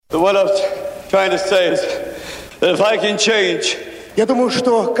What I'm trying to say is that if I can change, Я думаю,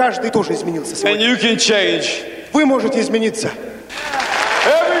 что каждый тоже изменился and сегодня. you can change, Вы можете измениться.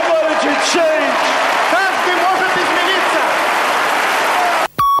 everybody can change. Каждый может измениться.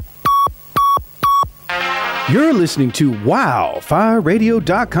 You're listening to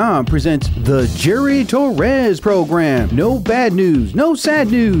WildFireRadio.com presents the Jerry Torres program. No bad news, no sad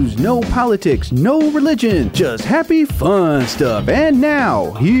news, no politics, no religion, just happy fun stuff. And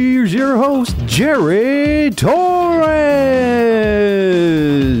now, here's your host, Jerry Torres.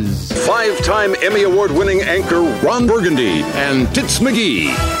 Five-time Emmy Award-winning anchor Ron Burgundy and Tits McGee.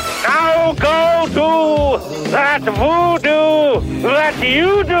 Now go do that voodoo that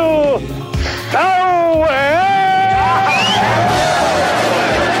you do so well.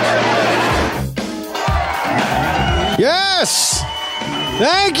 Yes!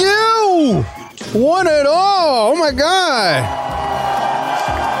 Thank you! One and all! Oh my God!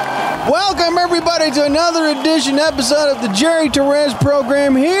 Welcome everybody to another episode of the Jerry Torres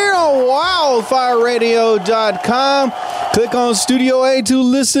program here on WildFireRadio.com. Click on Studio A to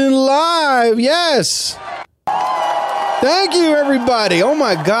listen live. Yes! Thank you everybody. Oh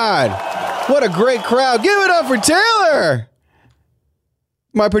my God. What a great crowd. Give it up for Taylor!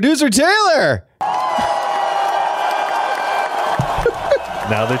 My producer Taylor!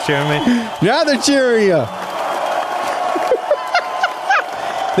 Now they're cheering me? Now they're cheering you.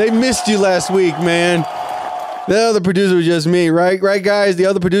 They missed you last week, man. The other producer was just me, right? Right, guys? The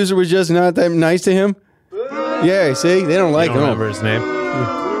other producer was just not that nice to him. Yeah, see? They don't like him. I don't remember his name.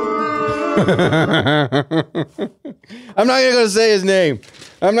 I'm not even going to say his name.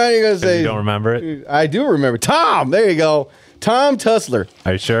 I'm not even going to say You don't remember it? I do remember. Tom! There you go. Tom Tussler.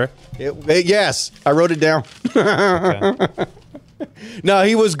 Are you sure? Yes. I wrote it down. Okay. No,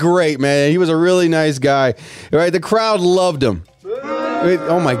 he was great, man. He was a really nice guy. Right? The crowd loved him.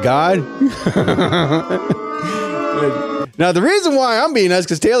 Oh my God. Now, the reason why I'm being nice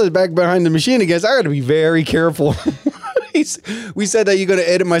because Taylor's back behind the machine again. I got to be very careful. We said that you're going to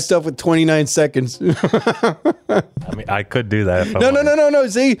edit my stuff with 29 seconds. I mean, I could do that if I No.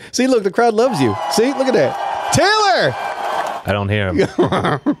 wanted. See, look, the crowd loves you. See, look at that. Taylor! I don't hear him.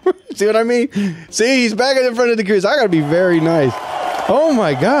 See what I mean? See, he's back in front of the crews. I got to be very nice. Oh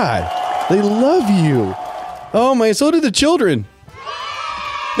my God. They love you. Oh my, so do the children.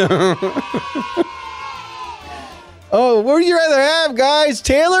 Oh, what would you rather have, guys?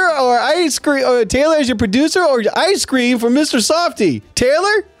 Taylor or ice cream? Or Taylor as your producer or ice cream from Mr. Softy?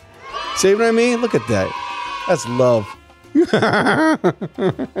 Taylor? See what I mean? Look at that. That's love.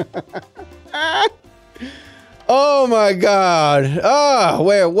 Oh my God. Oh,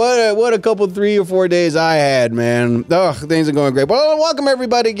 what a couple 3 or 4 days I had, man. Oh, things are going great. Well, welcome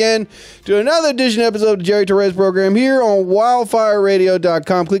everybody again to another episode of the Jerry Torres program here on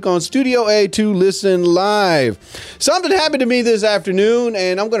WildFireRadio.com. Click on Studio A to listen live. Something happened to me this afternoon,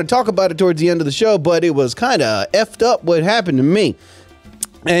 and I'm going to talk about it towards the end of the show, but it was kind of effed up what happened to me.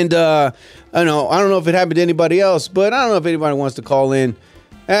 And I don't know if it happened to anybody else, but I don't know if anybody wants to call in.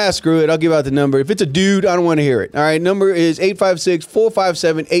 Screw it. I'll give out the number. If it's a dude, I don't want to hear it. All right. Number is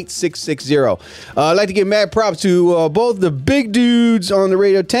 856-457-8660. I'd like to give mad props to both the big dudes on the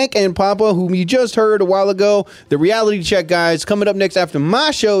radio, Tank and Papa, whom you just heard a while ago. The reality check guys coming up next after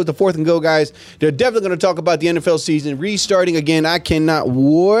my show, the Fourth and Go guys. They're definitely going to talk about the NFL season restarting again. I cannot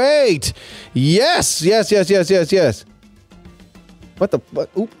wait. Yes. What the?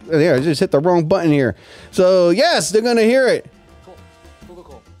 Oop, there, I just hit the wrong button here. So, yes, they're going to hear it.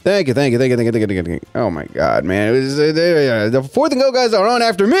 Thank you. Oh my God, man! The Fourth and Go guys are on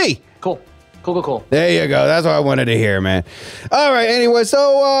after me. Cool. There you go. That's what I wanted to hear, man. All right. Anyway, so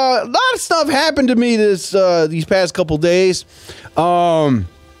a lot of stuff happened to me these past couple days. Like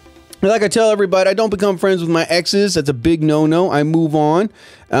I tell everybody, I don't become friends with my exes. That's a big no-no. I move on.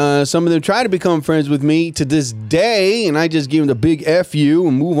 Some of them try to become friends with me to this day, and I just give them the big F you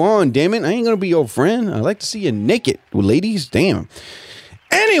and move on. Damn it, I ain't gonna be your friend. I like to see you naked, well, ladies. Damn.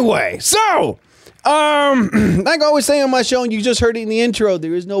 Anyway, so, like I always say on my show, and you just heard it in the intro,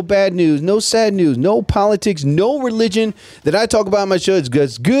 there is no bad news, no sad news, no politics, no religion that I talk about on my show. It's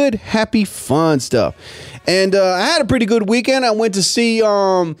just good, happy, fun stuff. And I had a pretty good weekend. I went to see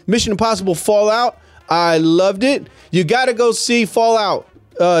Mission Impossible Fallout. I loved it. You got to go see Fallout,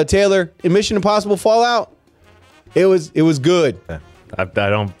 Taylor, in Mission Impossible Fallout. It was good. I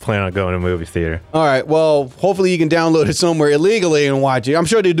don't plan on going to a movie theater. All right. Well, hopefully you can download it somewhere illegally and watch it. I'm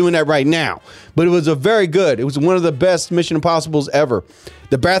sure they're doing that right now. But it was a very good. It was one of the best Mission Impossibles ever.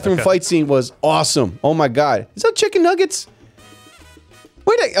 The bathroom fight scene was awesome. Oh, my God. Is that chicken nuggets?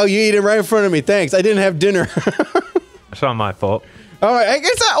 Oh, you ate it right in front of me. Thanks. I didn't have dinner. It's not my fault. All right, I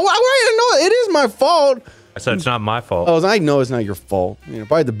guess I know it is my fault. I said it's not my fault. Oh, I know it's not your fault. You know,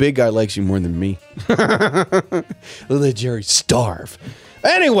 probably the big guy likes you more than me. Let Jerry starve.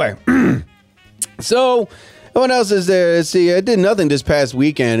 Anyway, so what else is there? Let's see, I did nothing this past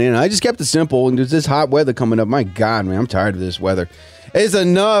weekend. I just kept it simple. And there's this hot weather coming up. My God, man, I'm tired of this weather. It's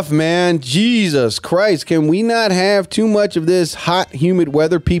enough, man. Jesus Christ. Can we not have too much of this hot, humid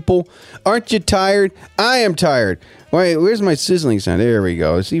weather, people? Aren't you tired? I am tired. Wait, where's my sizzling sound? There we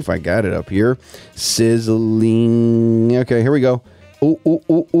go. Let's see if I got it up here. Sizzling. Okay, here we go. Ooh, ooh,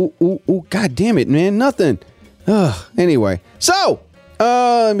 ooh, ooh, ooh, ooh. God damn it, man. Nothing. Ugh. Anyway. So,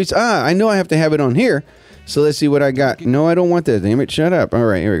 I know I have to have it on here. So let's see what I got. No, I don't want that. Damn it. Shut up. All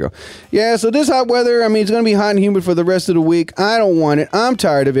right, here we go. Yeah, so this hot weather, it's going to be hot and humid for the rest of the week. I don't want it. I'm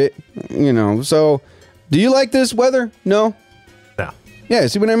tired of it. So do you like this weather? No? No. Yeah,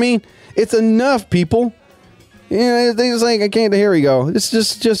 see what I mean? It's enough, people. Yeah, they just I can't. Here we go. It's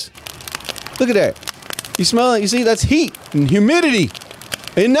just look at that. You smell it? You see, that's heat and humidity.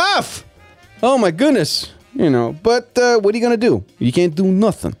 Enough. Oh my goodness. But what are you gonna do? You can't do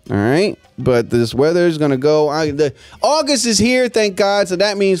nothing. All right. But this weather is gonna go. August is here, thank God. So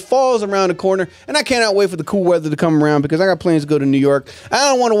that means fall's around the corner, and I cannot wait for the cool weather to come around because I got plans to go to New York. I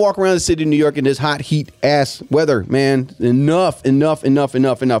don't want to walk around the city of New York in this hot heat ass weather, man. Enough.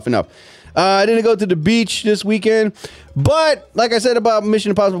 I didn't go to the beach this weekend, but like I said about Mission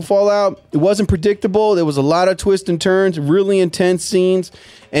Impossible Fallout, it wasn't predictable. There was a lot of twists and turns, really intense scenes,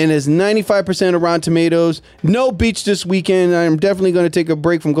 and it's 95% of Rotten Tomatoes. No beach this weekend. I'm definitely going to take a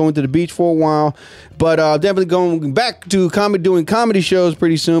break from going to the beach for a while, but definitely going back to doing comedy shows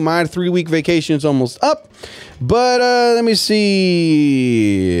pretty soon. My 3-week vacation is almost up, but let me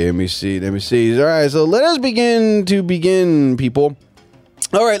see. All right, so let us begin, people.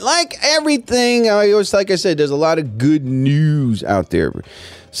 All right, like everything, like I said, there's a lot of good news out there.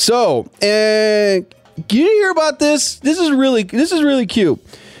 So, can you hear about this? This is really cute.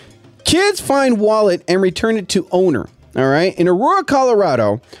 Kids find wallet and return it to owner. All right, in Aurora,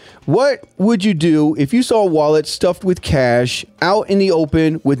 Colorado, what would you do if you saw a wallet stuffed with cash out in the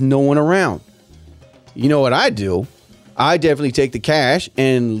open with no one around? You know what I do? I definitely take the cash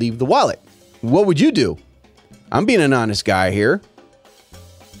and leave the wallet. What would you do? I'm being an honest guy here.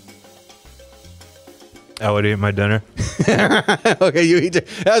 I would eat my dinner. Okay, you eat.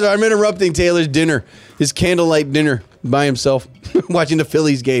 That's right. I'm interrupting Taylor's dinner, his candlelight dinner by himself, watching the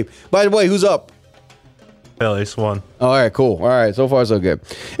Phillies game. By the way, who's up? Phillies won. All right, cool. All right, so far so good.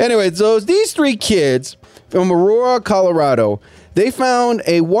 Anyway, so these 3 kids from Aurora, Colorado, they found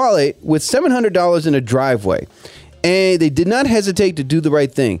a wallet with $700 in a driveway, and they did not hesitate to do the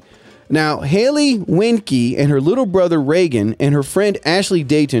right thing. Now, Haley Winke and her little brother Reagan and her friend Ashley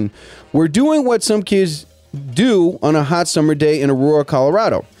Dayton were doing what some kids do on a hot summer day in Aurora,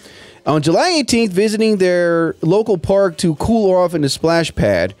 Colorado. On July 18th, visiting their local park to cool off in the splash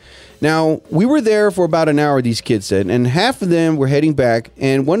pad. Now, we were there for about an hour, these kids said, and half of them were heading back,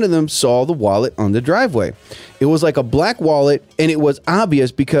 and one of them saw the wallet on the driveway. It was like a black wallet, and it was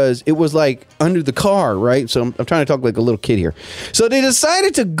obvious because it was like under the car, right? So I'm trying to talk like a little kid here. So they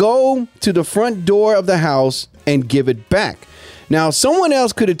decided to go to the front door of the house and give it back. Now, someone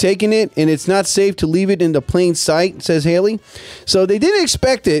else could have taken it, and it's not safe to leave it in the plain sight, says Haley. So they didn't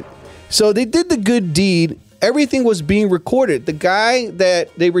expect it. So they did the good deed. Everything was being recorded. The guy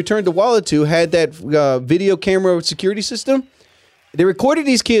that they returned the wallet to had that video camera security system. They recorded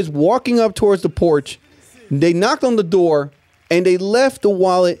these kids walking up towards the porch. They knocked on the door, and they left the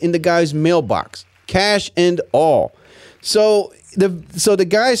wallet in the guy's mailbox, cash and all. So the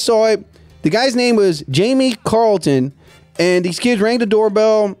guy saw it. The guy's name was Jamie Carlton. And these kids rang the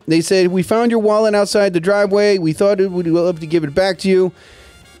doorbell. They said, "We found your wallet outside the driveway. We thought it would love to give it back to you."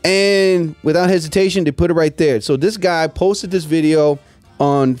 And without hesitation, they put it right there. So this guy posted this video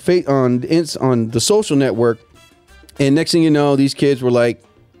on the social network. And next thing you know, these kids were like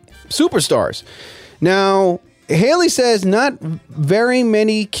superstars. Now, Haley says not very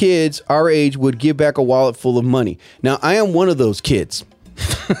many kids our age would give back a wallet full of money. Now, I am one of those kids.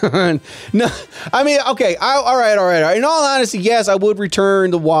 No, I mean, okay. All right. In all honesty, yes, I would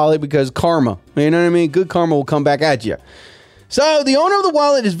return the wallet because karma. You know what I mean? Good karma will come back at you. So the owner of the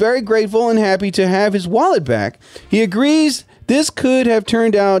wallet is very grateful and happy to have his wallet back. He agrees this could have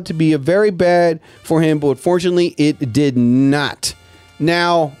turned out to be a very bad for him, but fortunately it did not.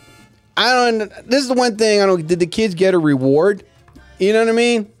 Now, this is the one thing did the kids get a reward? You know what I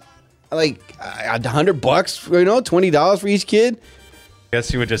mean? Like $100, $20 for each kid.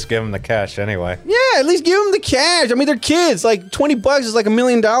 Guess you would just give them the cash anyway. Yeah, at least give them the cash. I mean, they're kids. Like $20 is like $1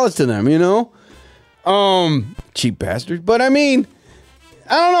 million to them, you know? Cheap bastards. But I mean,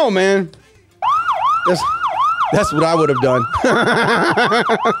 I don't know, man. That's what I would have done.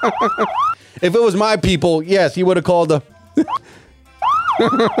 If it was my people, yes, he would have called the...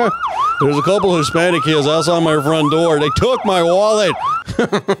 There's a couple of Hispanic kids outside my front door. They took my wallet.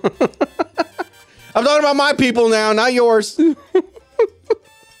 I'm talking about my people now, not yours. You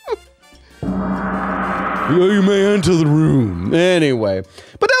may enter the room. Anyway.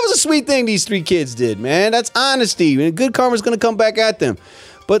 But that was a sweet thing these three kids did, man. That's honesty. And good karma's going to come back at them.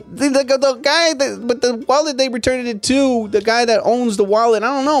 But the guy, the wallet they returned it to, the guy that owns the wallet, I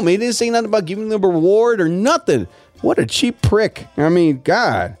don't know, man. He didn't say nothing about giving them a reward or nothing. What a cheap prick. I mean,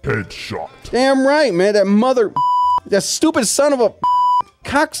 God. Headshot. Damn right, man. That stupid son of a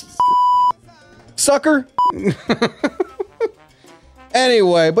sucker.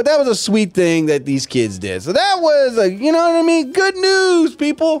 Anyway, but that was a sweet thing that these kids did. So that was, you know what I mean? Good news,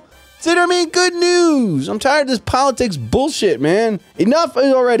 people. See what I mean? Good news. I'm tired of this politics bullshit, man. Enough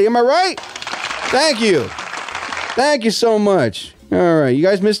already. Am I right? Thank you. Thank you so much. All right. You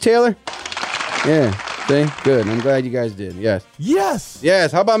guys miss Taylor? Yeah. See? Good. I'm glad you guys did. Yes. Yes.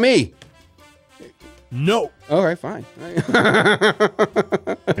 Yes. How about me? No. All right. Fine.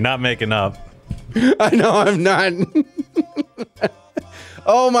 You're not making up. I know I'm not.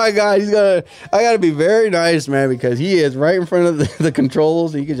 Oh my God, I gotta be very nice, man, because he is right in front of the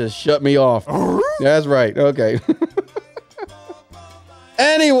controls. He can just shut me off. That's right. Okay.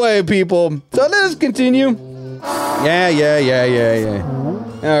 Anyway, people, so let's continue. Yeah.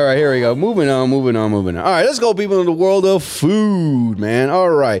 All right, here we go. Moving on. All right, let's go, people, in the world of food, man. All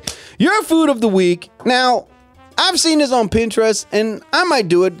right, your food of the week. Now, I've seen this on Pinterest, and I might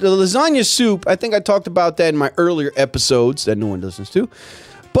do it. The lasagna soup, I think I talked about that in my earlier episodes that no one listens to.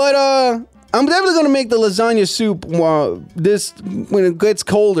 But I'm definitely going to make the lasagna soup when it gets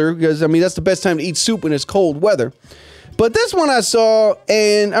colder, because, I mean, that's the best time to eat soup when it's cold weather. But this one I saw,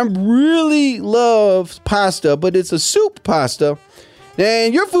 and I really love pasta, but it's a soup pasta.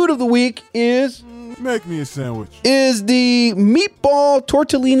 And your food of the week is... Make me a sandwich. Is the meatball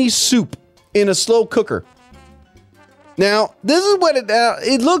tortellini soup in a slow cooker. Now, this is what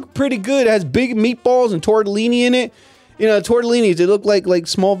it looked pretty good. It has big meatballs and tortellini in it. You know, tortellinis, they look like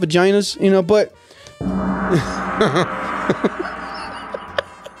small vaginas, you know, but...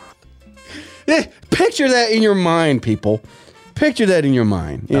 Yeah, picture that in your mind, people. Picture that in your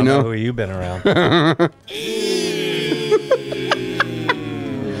mind, you know? Who you've been around.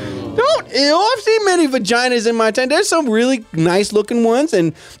 I've seen many vaginas in my time. There's some really nice looking ones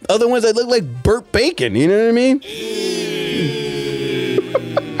and other ones that look like burnt bacon. You know what I mean?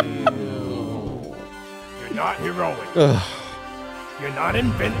 You're not heroic. You're not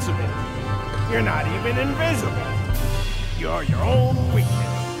invincible. You're not even invisible. You're your own weakness.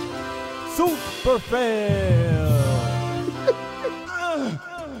 Super fail.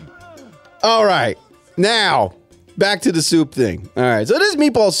 All right. Now, back to the soup thing. All right. So this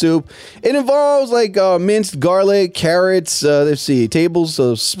meatball soup, it involves like minced garlic, carrots, let's see, tables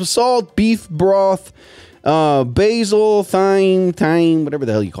of salt, beef broth, basil, thyme, whatever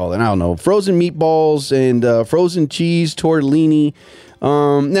the hell you call it. I don't know. Frozen meatballs and frozen cheese, tortellini.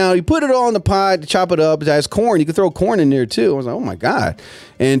 Now you put it all in the pot, chop it up. It has corn. You can throw corn in there too. I was like, oh my God.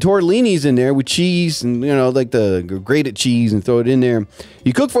 And tortellini's in there with cheese and, you know, like the grated cheese, and throw it in there.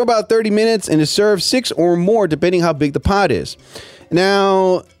 You cook for about 30 minutes and it's served 6 or more depending how big the pot is.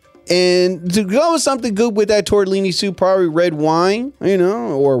 Now, and to go with something good with that tortellini soup, probably red wine, you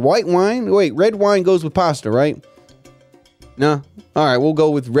know, or white wine. Wait, red wine goes with pasta, right? No? All right, we'll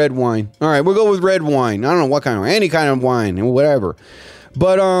go with red wine. All right, we'll go with red wine. I don't know what kind of wine. Any kind of wine, whatever.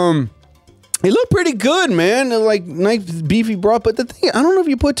 But it looked pretty good, man. Like nice beefy broth. But the thing, I don't know if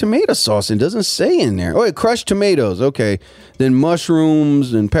you put tomato sauce in. It doesn't say in there. Oh, crushed tomatoes. Okay. Then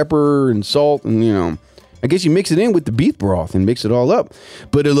mushrooms and pepper and salt, and, you know, I guess you mix it in with the beef broth and mix it all up.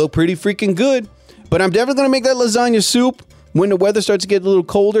 But it looked pretty freaking good. But I'm definitely going to make that lasagna soup when the weather starts to get a little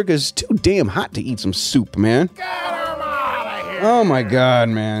colder, because it's too damn hot to eat some soup, man. Oh my God,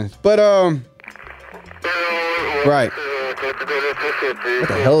 man. But right. What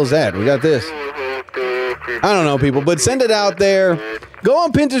the hell is that? We got this. I don't know, people, but send it out there. Go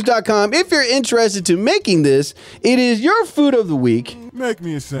on Pinterest.com if you're interested to making this. It is your food of the week. Make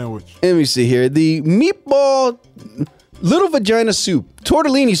me a sandwich. Let me see here. The meatball little vagina soup.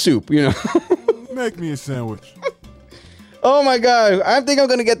 Tortellini soup, you know. Make me a sandwich. Oh my God. I think I'm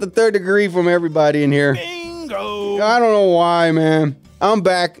going to get the 3rd degree from everybody in here. Bingo. I don't know why, man. I'm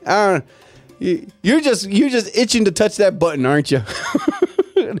back. You're just itching to touch that button, aren't you?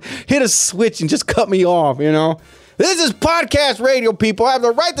 Hit a switch and just cut me off, you know? This is podcast radio, people. I have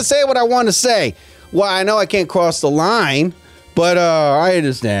the right to say what I want to say. Well, I know I can't cross the line, but But I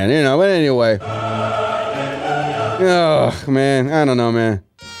understand, But anyway. Oh, man. I don't know, man.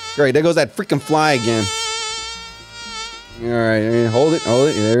 Great. There goes that freaking fly again. All right. Hold it.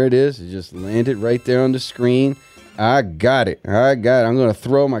 There it is. It just landed right there on the screen. I got it. I'm going to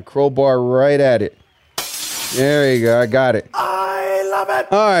throw my crowbar right at it. There you go. I got it. I love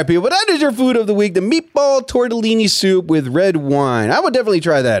it. All right, people. That is your food of the week, the meatball tortellini soup with red wine. I would definitely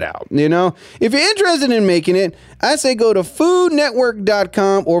try that out, If you're interested in making it, I say go to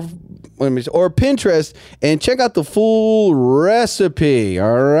foodnetwork.com or Pinterest and check out the full recipe.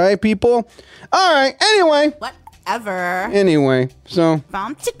 All right, people? All right. Anyway. Anyway, so.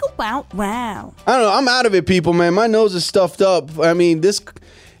 Wow. I don't know. I'm out of it, people, man. My nose is stuffed up. I mean,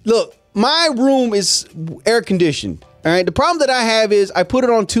 look, my room is air conditioned. All right. The problem that I have is I put it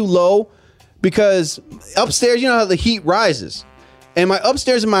on too low because upstairs, you know how the heat rises. And my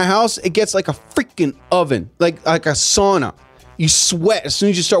upstairs in my house, it gets like a freaking oven, like a sauna. You sweat as soon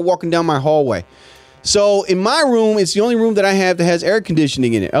as you start walking down my hallway. So in my room, it's the only room that I have that has air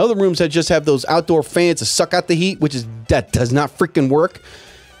conditioning in it. Other rooms that just have those outdoor fans to suck out the heat, that does not freaking work.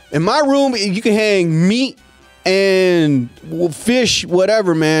 In my room, you can hang meat and fish,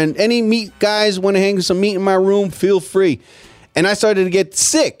 whatever, man. Any meat guys want to hang some meat in my room, feel free. And I started to get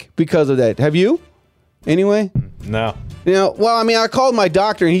sick because of that. Have you? Anyway? No. Well, I mean, I called my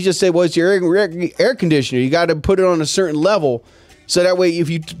doctor and he just said, well, it's your air conditioner. You got to put it on a certain level. So that way, if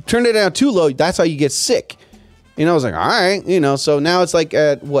you turn it down too low, that's how you get sick. I was like, all right, so now it's like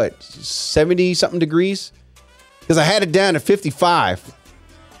at 70 something degrees? Because I had it down at 55.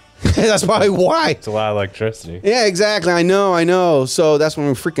 That's probably why. It's a lot of electricity. Yeah, exactly. I know. So that's when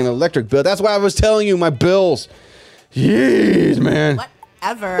we're freaking electric bill. That's why I was telling you my bills. Jeez, man.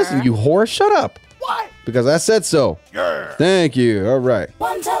 Whatever. Listen, you whore, shut up. What? Because I said so. Yeah. Thank you. All right.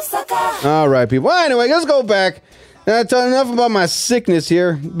 One tough sucker. All right, people. Well, anyway, let's go back. I tell enough about my sickness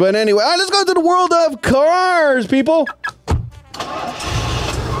here. But anyway, all right, let's go to the world of cars, people.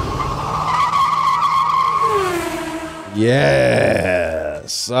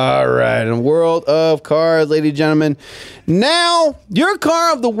 Yes. All right. In the world of cars, ladies and gentlemen. Now, your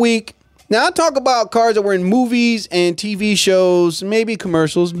car of the week. Now, I talk about cars that were in movies and TV shows, maybe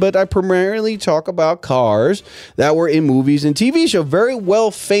commercials, but I primarily talk about cars that were in movies and TV shows. Very well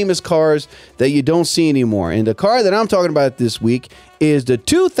famous cars that you don't see anymore. And the car that I'm talking about this week is the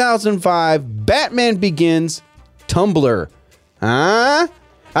 2005 Batman Begins Tumbler. Huh?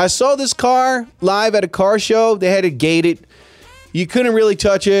 I saw this car live at a car show. They had it gated. You couldn't really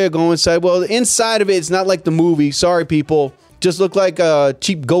touch it, go inside. Well, the inside of it, it's not like the movie. Sorry, people. Just looked like a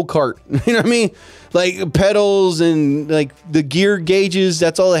cheap go-kart. You know what I mean? Like pedals and like the gear gauges.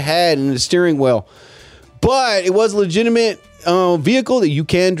 That's all it had, and the steering wheel. But it was a legitimate vehicle that you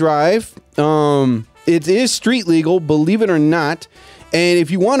can drive. It is street legal, believe it or not. And if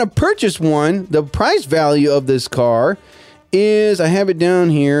you want to purchase one, the price value of this car is, I have it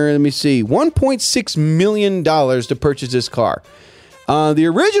down here. Let me see, $1.6 million to purchase this car. The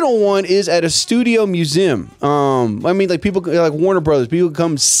original one is at a studio museum. I mean, like people like Warner Brothers, people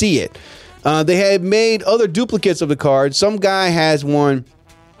come see it. They had made other duplicates of the car. Some guy has one.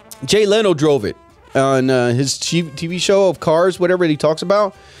 Jay Leno drove it on his TV show of Cars, whatever he talks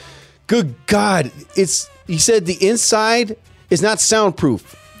about. Good God. He said the inside is not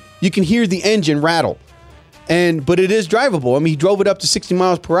soundproof. You can hear the engine rattle. But it is drivable. I mean, he drove it up to 60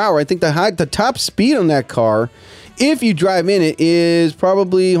 miles per hour. I think the top speed on that car, if you drive in it, is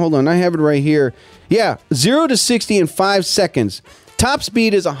probably, hold on, I have it right here. Yeah, 0 to 60 in 5 seconds. Top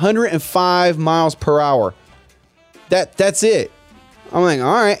speed is 105 miles per hour. That's it. I'm like,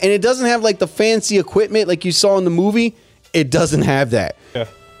 all right. And it doesn't have like the fancy equipment like you saw in the movie. It doesn't have that. Yeah.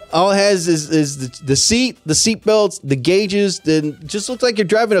 All it has is the seat, the seat belts, the gauges. Then just looks like you're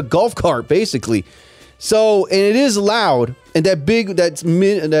driving a golf cart, basically. So, and it is loud, and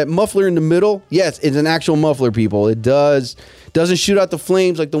that muffler in the middle, yes, it's an actual muffler, people. It doesn't shoot out the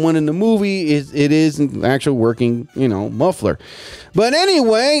flames like the one in the movie. It is an actual working, muffler. But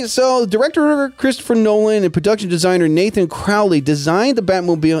anyway, so director Christopher Nolan and production designer Nathan Crowley designed the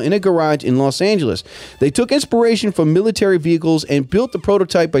Batmobile in a garage in Los Angeles. They took inspiration from military vehicles and built the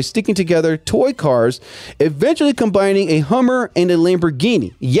prototype by sticking together toy cars, eventually combining a Hummer and a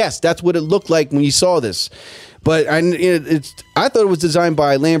Lamborghini. Yes, that's what it looked like when you saw this. But I thought it was designed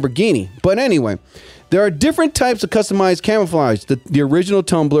by Lamborghini. But anyway, there are different types of customized camouflage. The original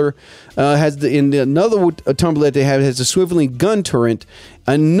Tumbler has another Tumbler that they have has a swiveling gun turret.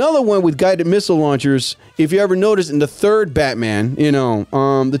 Another one with guided missile launchers. If you ever notice in the third Batman,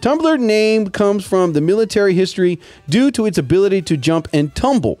 the Tumbler name comes from the military history due to its ability to jump and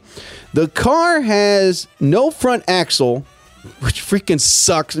tumble. The car has no front axle which freaking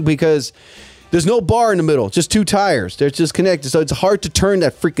sucks because there's no bar in the middle, just two tires. They're just connected, so it's hard to turn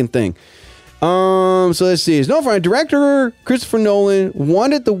that freaking thing. So let's see. No fun. Director Christopher Nolan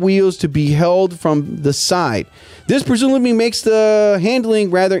wanted the wheels to be held from the side. This presumably makes the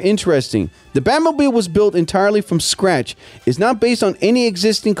handling rather interesting. The Batmobile was built entirely from scratch. It's not based on any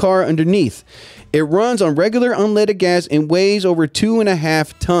existing car underneath. It runs on regular unleaded gas and weighs over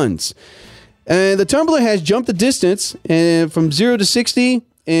 2.5 tons. And the Tumbler has jumped the distance and from 0 to 60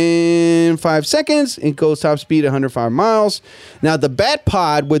 in 5 seconds. It goes top speed 105 miles. Now the Bat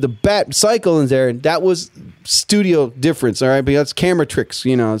Pod with the Bat Cycle in there, that was studio difference, all right? But that's camera tricks,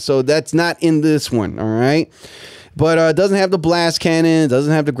 you know, so that's not in this one, all right? But it doesn't have the blast cannon,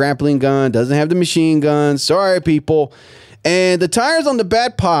 doesn't have the grappling gun, doesn't have the machine gun. Sorry, people. And the tires on the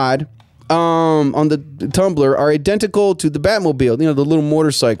Bat Pod, on the Tumbler, are identical to the Batmobile, you know, the little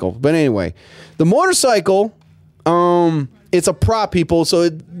motorcycle. But anyway, the motorcycle, it's a prop, people. So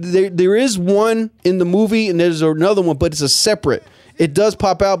there is one in the movie, and there's another one, but it's a separate. It does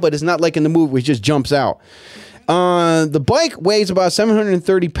pop out, but it's not like in the movie, it just jumps out. The bike weighs about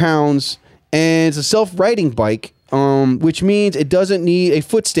 730 pounds, and it's a self-riding bike. Which means it doesn't need a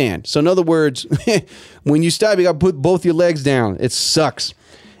foot stand. So in other words, when you stop, you got to put both your legs down. It sucks.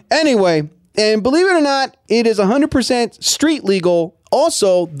 Anyway, and believe it or not, it is 100% street legal.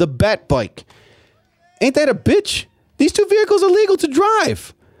 Also, the Bat Bike. Ain't that a bitch? These two vehicles are legal to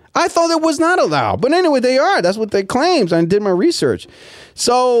drive. I thought it was not allowed. But anyway, they are. That's what they claimed. I did my research.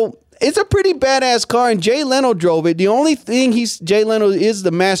 So it's a pretty badass car, and Jay Leno drove it. The only thing Jay Leno is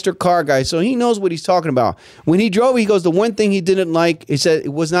the master car guy, so he knows what he's talking about. When he drove it, he goes, the one thing he didn't like, he said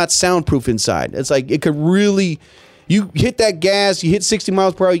it was not soundproof inside. It's like it could really, you hit that gas, you hit 60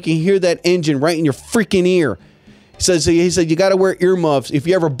 miles per hour, you can hear that engine right in your freaking ear. He said you got to wear earmuffs. If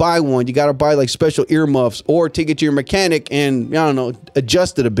you ever buy one, you got to buy like special earmuffs or take it to your mechanic and, I don't know,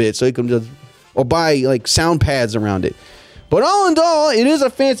 adjust it a bit so you can just, or buy like sound pads around it. But all in all, it is a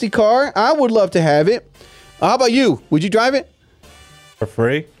fancy car. I would love to have it. How about you? Would you drive it? For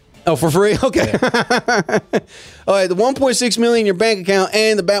free? Oh, for free? Okay. Yeah. All right, the $1.6 million in your bank account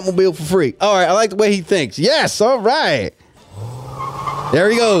and the Batmobile for free. All right, I like the way he thinks. Yes, all right. There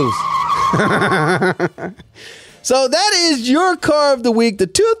he goes. So that is your car of the week, the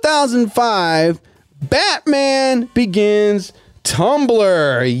 2005 Batman Begins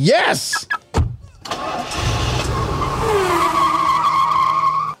Tumbler. Yes!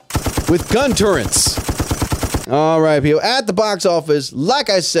 With gun turrets. All right, people. At the box office, like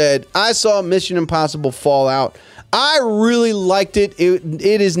I said, I saw Mission Impossible Fallout. I really liked it.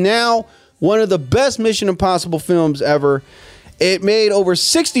 It is now one of the best Mission Impossible films ever. It made over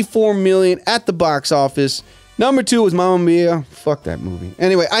 $64 million at the box office. Number 2 was Mamma Mia. Fuck that movie.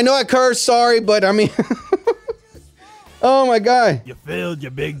 Anyway, I know I cursed, sorry, but I mean... Oh, my God. You failed, you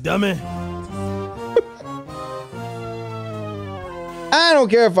big dummy. I don't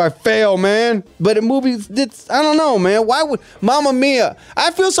care if I fail, man. But a movie, I don't know, man. Why would Mamma Mia?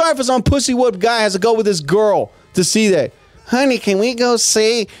 I feel sorry for some pussy whooped guy has to go with his girl to see that. Honey, can we go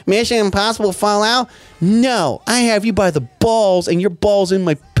see Mission Impossible Fallout? No, I have you by the balls and your balls in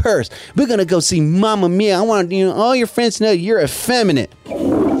my purse. We're gonna go see Mamma Mia. I want all your friends to know you're effeminate.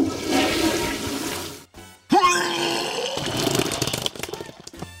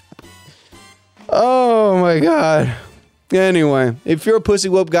 Oh my God. Anyway, if you're a pussy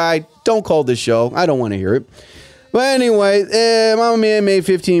whoop guy, don't call this show. I don't want to hear it. But anyway, Mamma Mia made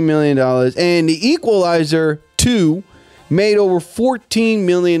 $15 million. And The Equalizer 2 made over $14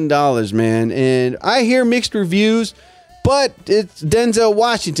 million, man. And I hear mixed reviews, but it's Denzel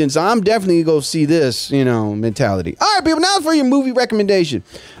Washington, so I'm definitely going to go see this, mentality. All right, people, now for your movie recommendation.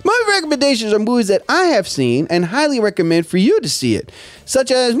 Movie recommendations are movies that I have seen and highly recommend for you to see it,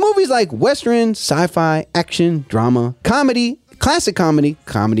 such as movies like Western, sci-fi, action, drama, comedy, classic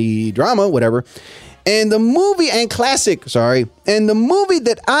comedy, drama, whatever. And the movie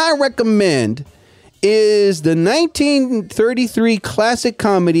that I recommend is the 1933 classic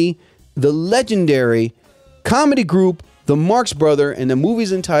comedy, the legendary comedy group, the Marx Brothers, and the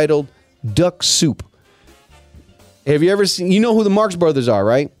movie's entitled Duck Soup. Have you ever seen, you know who the Marx Brothers are,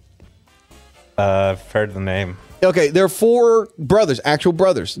 right? I've heard the name. Okay, they're 4 brothers, actual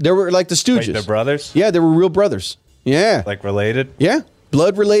brothers. They were like the Stooges. Wait, they're brothers? Yeah, they were real brothers. Yeah. Like related? Yeah,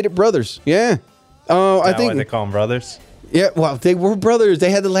 blood-related brothers. Yeah. I think why they call them brothers? Yeah, well, they were brothers.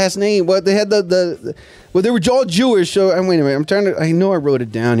 They had the last name. Well, they had they were all Jewish. So, wait a minute. I know I wrote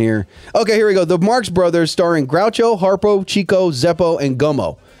it down here. Okay, here we go. The Marx Brothers starring Groucho, Harpo, Chico, Zeppo, and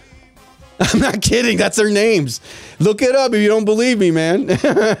Gummo. I'm not kidding. That's their names. Look it up if you don't believe me, man.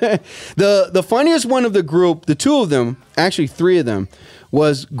 The funniest one of the group, the two of them, actually three of them,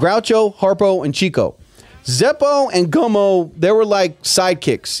 was Groucho, Harpo, and Chico. Zeppo and Gummo, they were like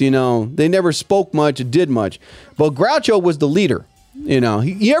sidekicks, you know. They never spoke much or did much. But Groucho was the leader, you know.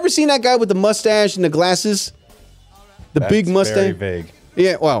 You ever seen that guy with the mustache and the glasses? The big mustache? Very vague.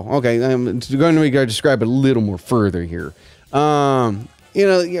 Yeah, well, okay. I'm going to describe it a little more further here. You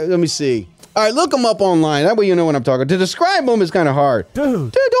know, let me see. All right, look them up online. That way you know what I'm talking. To describe them is kind of hard.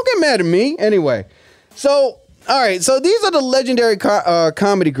 Dude, don't get mad at me. Anyway, so, all right. So these are the legendary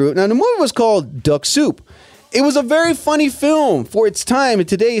comedy group. Now, the movie was called Duck Soup. It was a very funny film for its time, and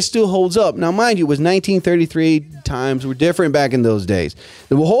today it still holds up. Now, mind you, it was 1933. Times were different back in those days.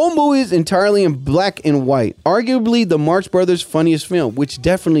 The whole movie is entirely in black and white. Arguably the Marx Brothers' funniest film, which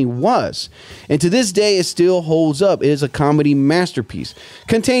definitely was. And to this day, it still holds up. It is a comedy masterpiece.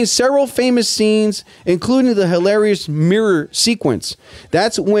 Contains several famous scenes, including the hilarious mirror sequence.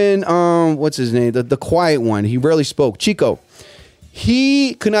 That's when, what's his name? The quiet one. He rarely spoke. Chico.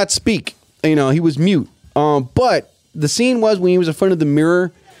 He could not speak. You know, he was mute. But the scene was when he was in front of the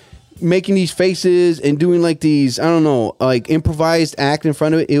mirror, making these faces and doing like these, I don't know, like improvised act in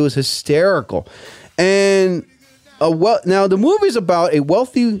front of it. It was hysterical. And now the movie is about a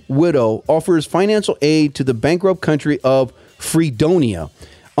wealthy widow offers financial aid to the bankrupt country of Fredonia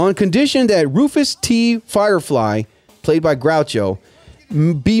on condition that Rufus T. Firefly, played by Groucho,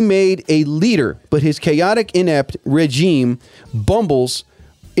 be made a leader, but his chaotic, inept regime bumbles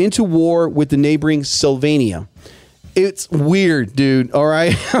into war with the neighboring Sylvania. It's weird, dude. All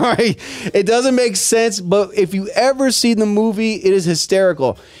right. All right. It doesn't make sense, but if you ever see the movie, it is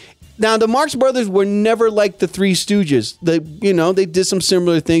hysterical. Now, the Marx Brothers were never like the Three Stooges. They did some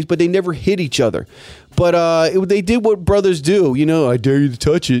similar things, but they never hit each other. But they did what brothers do. You know, I dare you to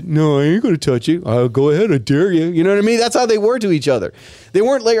touch it. No, I ain't going to touch it. I'll go ahead. I dare you. You know what I mean? That's how they were to each other. They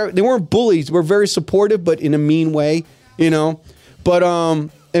weren't bullies. They were very supportive, but in a mean way, you know. But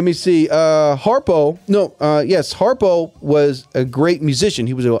let me see. Harpo was a great musician.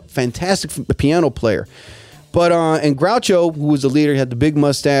 He was a fantastic piano player. But and Groucho, who was the leader, had the big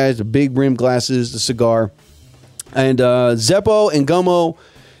mustache, the big rimmed glasses, the cigar. And Zeppo and Gummo,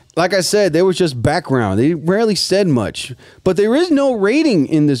 like I said, they were just background. They rarely said much. But there is no rating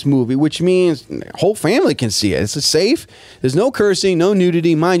in this movie, which means the whole family can see it. It's safe. There's no cursing, no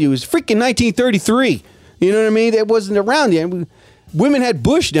nudity. Mind you, it was freaking 1933. You know what I mean? It wasn't around yet. Women had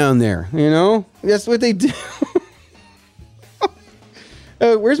bush down there, you know? That's what they did.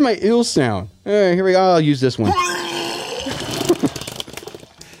 Where's my ill sound? Here we go. I'll use this one.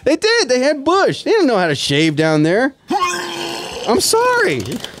 They did. They had bush. They didn't know how to shave down there. I'm sorry.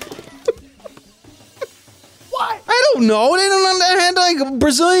 What? I don't know. They had like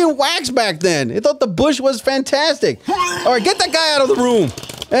Brazilian wax back then. They thought the bush was fantastic. All right, get that guy out of the room.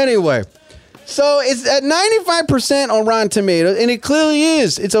 Anyway. So it's at 95% on Rotten Tomatoes, and it clearly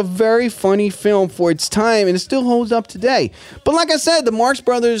is. It's a very funny film for its time, and it still holds up today. But like I said, the Marx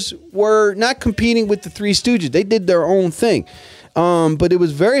Brothers were not competing with the Three Stooges. They did their own thing. But it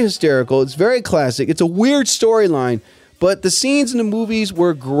was very hysterical. It's very classic. It's a weird storyline, but the scenes in the movies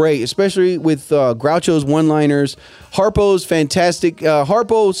were great, especially with Groucho's one-liners. Harpo's fantastic.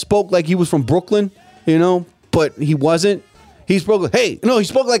 Harpo spoke like he was from Brooklyn, you know, but he wasn't. He spoke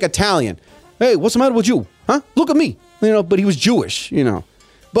like Italian. Hey, what's the matter with you? Huh? Look at me. You know, but he was Jewish, you know.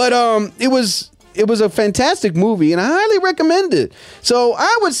 But it was a fantastic movie, and I highly recommend it. So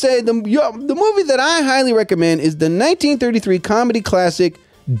I would say the movie that I highly recommend is the 1933 comedy classic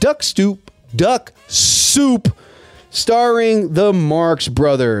Duck Soup, starring the Marx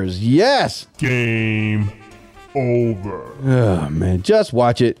Brothers. Yes. Game over. Oh, man. Just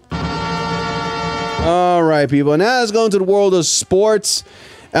watch it. All right, people. Now let's go into the world of sports.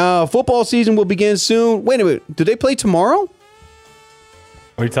 Football season will begin soon. Wait a minute. Do they play tomorrow? What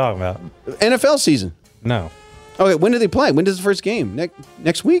are you talking about? NFL season. No. Okay, when do they play? When does the first game?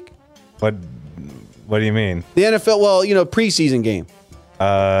 Next week? What do you mean? The NFL, well, you know, preseason game.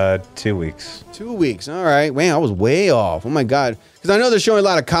 2 weeks. 2 weeks. All right. Man, I was way off. Oh, my God. Because I know they're showing a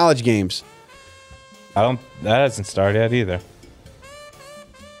lot of college games. That hasn't started yet either.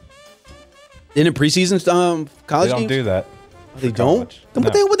 In a preseason college They don't games? do that. They don't? Then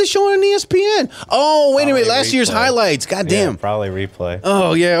No. what they showing on ESPN? Oh, wait a minute. Probably Last year's replay. highlights. God damn. Yeah, probably replay.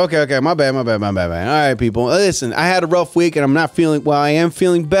 Oh, yeah. Okay. My bad. All right, people. Listen, I had a rough week, and I'm not feeling, well, I am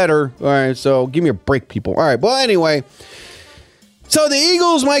feeling better. All right, so give me a break, people. All right, well, anyway. So the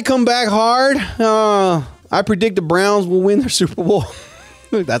Eagles might come back hard. I predict the Browns will win their Super Bowl.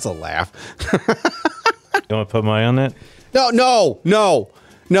 That's a laugh. You want to put money on it? No.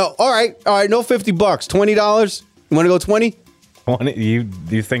 No. All right. No $50. $20. You want to go 20?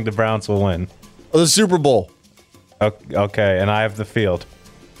 You think the Browns will win? The Super Bowl. Okay, and I have the field.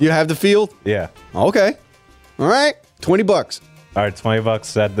 You have the field? Yeah. Okay. All right. $20. All right, $20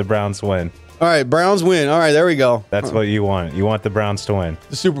 said the Browns win. All right, Browns win. All right, there we go. That's what you want. You want the Browns to win.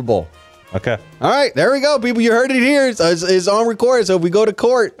 The Super Bowl. Okay. All right, there we go, people. You heard it here. It's on record. So if we go to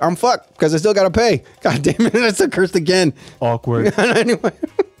court, I'm fucked because I still got to pay. God damn it. That's a curse again. Awkward. Anyway.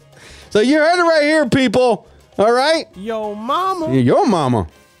 So you heard it right here, people. All right? Yo, mama. Your mama.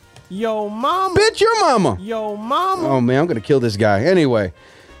 Yo, mama. Bitch, your mama. Yo, mama. Oh, man, I'm going to kill this guy. Anyway.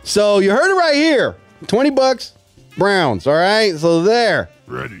 So you heard it right here. $20, Browns. All right? So there.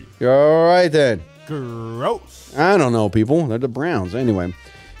 Ready. All right, then. Gross. I don't know, people. They're the Browns. Anyway.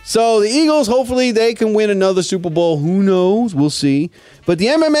 So the Eagles, hopefully they can win another Super Bowl. Who knows? We'll see. But the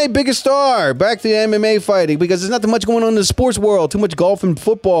MMA biggest star, back to the MMA fighting, because there's not much going on in the sports world. Too much golf and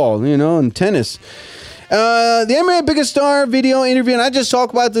football, and tennis. The MMA biggest star video interview, and I just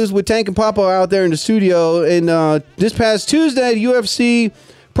talked about this with Tank and Papa out there in the studio. And this past Tuesday, the UFC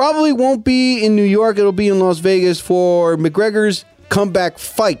probably won't be in New York. It'll be in Las Vegas for McGregor's comeback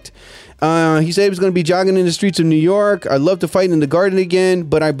fight. He said he was going to be jogging in the streets of New York. I'd love to fight in the Garden again,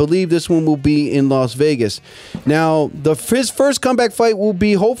 but I believe this one will be in Las Vegas. Now, his first comeback fight will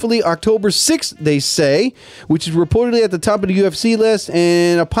be hopefully October 6th, they say, which is reportedly at the top of the UFC list,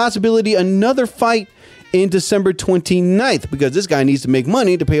 and a possibility another fight in December 29th, because this guy needs to make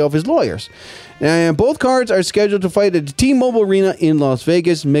money to pay off his lawyers. And both cards are scheduled to fight at the T-Mobile Arena in Las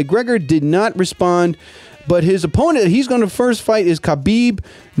Vegas. McGregor did not respond, but his opponent he's going to first fight is Khabib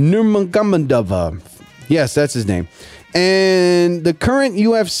Nurmagomedov. Yes, that's his name. And the current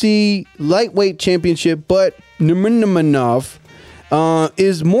UFC lightweight championship, but Nurmagomedov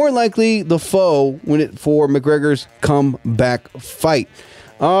is more likely the foe for McGregor's comeback fight.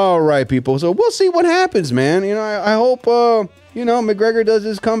 All right, people. So we'll see what happens, man. I hope, McGregor does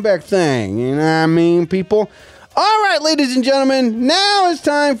his comeback thing. You know what I mean, people? All right, ladies and gentlemen, now it's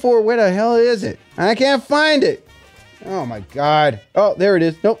time for, where the hell is it? I can't find it. Oh, my God. Oh, there it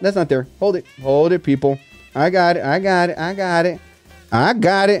is. Nope, that's not there. Hold it, people. I got it. I don't got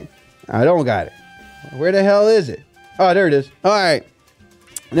it. Where the hell is it? Oh, there it is. All right.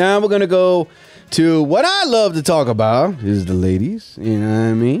 Now we're going to go to what I love to talk about is the ladies. You know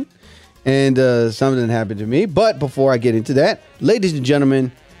what I mean? And something happened to me. But before I get into that, ladies and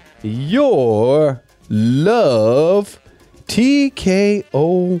gentlemen, your love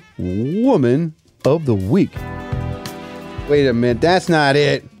TKO Woman of the Week. Wait a minute, that's not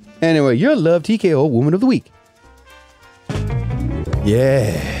it. Anyway, your love TKO Woman of the Week.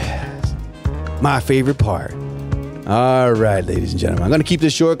 Yes, my favorite part. All right, ladies and gentlemen, I'm going to keep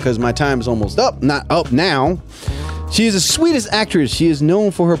this short because my time is almost up. Not up now. She is the sweetest actress. She is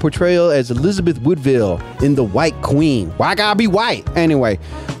known for her portrayal as Elizabeth Woodville in The White Queen. Why gotta be white? Anyway,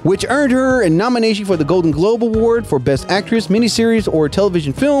 which earned her a nomination for the Golden Globe Award for Best Actress, Miniseries, or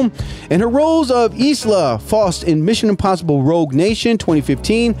Television Film, and her roles of Isla Faust in Mission Impossible Rogue Nation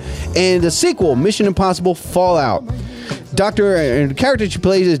 2015, and the sequel, Mission Impossible Fallout. The character she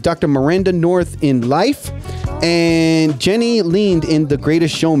plays is Dr. Miranda North in Life, and Jenny Lind in The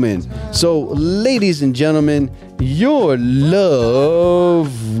Greatest Showman. So, ladies and gentlemen, your love,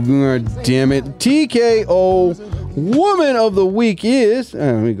 God damn it, TKO Woman of the Week is,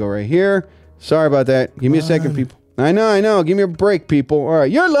 let me go right here. Sorry about that. Give me a second, people. I know. Give me a break, people. All right,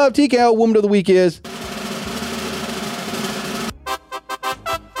 your love TKO Woman of the Week is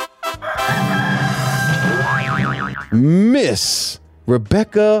Miss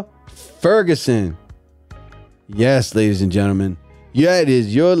Rebecca Ferguson. Yes, ladies and gentlemen. Yeah, it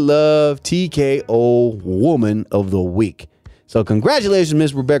is your love TKO Woman of the Week. So congratulations,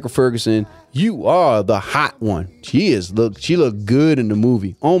 Miss Rebecca Ferguson. You are the hot one. She looked good in the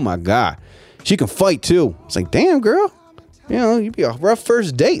movie. Oh my God. She can fight too. It's like, damn, girl. You'd be a rough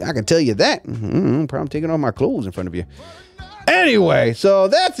first date. I can tell you that. Probably taking off my clothes in front of you. Anyway, so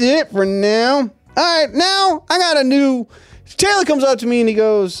that's it for now. All right, now I got a new... Taylor comes up to me and he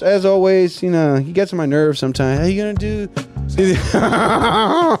goes, as always, he gets on my nerves sometimes. How you gonna do?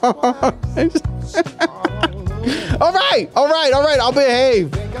 All right. I'll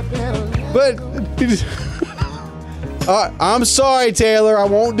behave. But I'm sorry, Taylor. I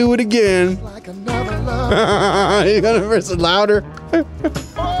won't do it again. You're gonna listen louder.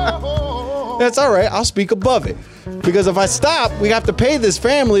 That's all right. I'll speak above it. Because if I stop, we have to pay this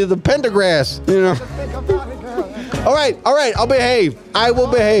family the Pendergrass. All right, I'll behave. I will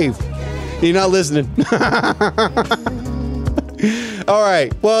behave. You're not listening. All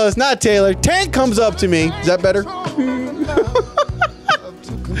right, well, it's not Taylor. Tank comes up to me. Is that better?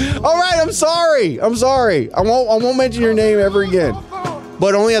 All right, I'm sorry. I won't mention your name ever again.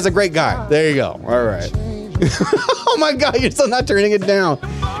 But only as a great guy. There you go. All right. Oh my God, you're still not turning it down.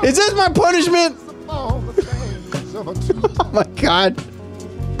 Is this my punishment? Oh my God.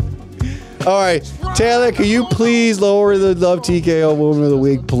 All right, Taylor, can you please lower the Love TKO Woman of the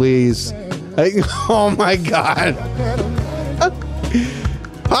Week, please? Oh my God.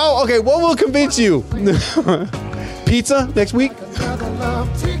 How? Okay, what will convince you? Pizza next week?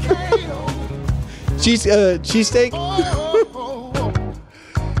 Cheesesteak?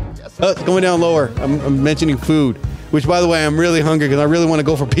 Going down lower. I'm mentioning food, which, by the way, I'm really hungry because I really want to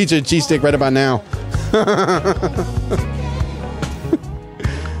go for pizza and cheesesteak right about now.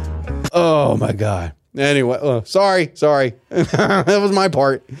 Oh my God. Anyway, sorry. That was my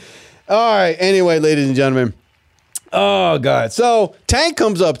part. All right. Anyway, ladies and gentlemen. Oh God. So Tank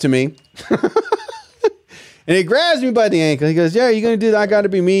comes up to me and he grabs me by the ankle. He goes, "Yeah, you're gonna do that. I Gotta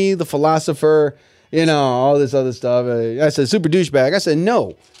Be Me, the philosopher, all this other stuff." I said, "Super douchebag." I said,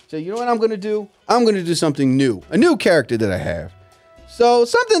 "No." So you know what I'm gonna do? I'm gonna do something new, a new character that I have. So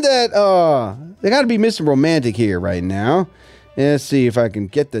something that they gotta be Mr. Romantic here right now. Let's see if I can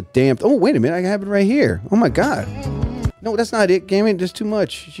get the damn. Oh, wait a minute, I have it right here. Oh my God. No, that's not it. Damn it, there's too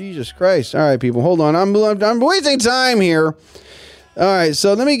much. Jesus Christ. All right, people, hold on. I'm wasting time here. All right,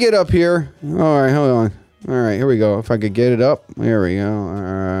 so let me get up here. All right, hold on. All right, here we go. If I could get it up. There we go. All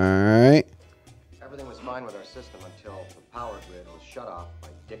right. Everything was fine with our system until the power grid was shut off by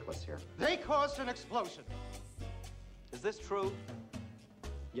Dickless here. They caused an explosion. Is this true?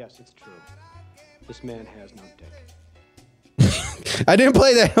 Yes, it's true. This man has no dick. I didn't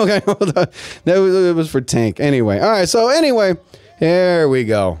play that. Okay, hold on. It was for Tank. Anyway. All right, so anyway, here we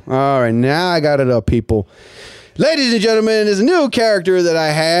go. All right, now I got it up, people. Ladies and gentlemen, there's a new character that I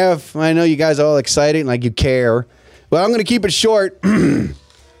have. I know you guys are all excited, like you care. But I'm going to keep it short.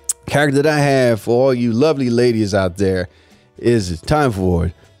 Character that I have for all you lovely ladies out there is time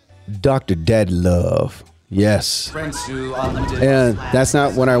for Dr. Daddy Love. Yes. And that's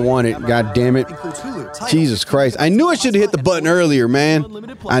not what I wanted. God damn it. Jesus Christ. I knew I should have hit the button earlier, man.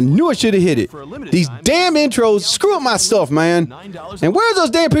 I knew I should have hit it. These damn intros screw up my stuff, man. And where's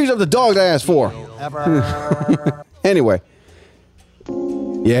those damn pictures of the dog that I asked for? Anyway.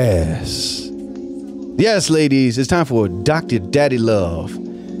 Yes. Yes, ladies. It's time for Dr. Daddy Love.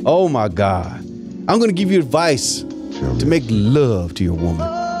 Oh, my God. I'm going to give you advice to make love to your woman.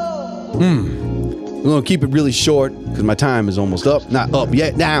 We're going to keep it really short because my time is almost up. Not up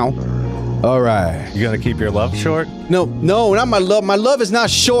yet now. All right. You going to keep your love short? No, not my love. My love is not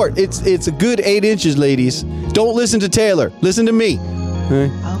short. It's a good 8 inches, ladies. Don't listen to Taylor. Listen to me.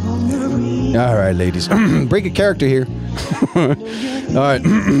 All right, ladies. Break a character here. All right.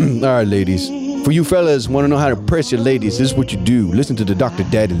 All right, ladies. For you fellas want to know how to impress your ladies, this is what you do. Listen to the Dr.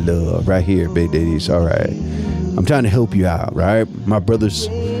 Daddy Love right here, baby ladies. All right. I'm trying to help you out, right? My brothers,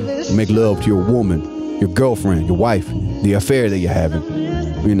 make love to your woman, your girlfriend, your wife, the affair that you're having,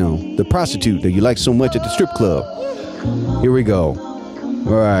 the prostitute that you like so much at the strip club. Here we go.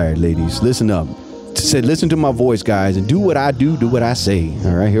 All right, ladies, listen up. Listen to my voice, guys, and do what I do what I say.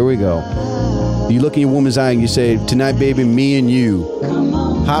 All right, here we go. You look in your woman's eye and you say, "Tonight, baby, me and you,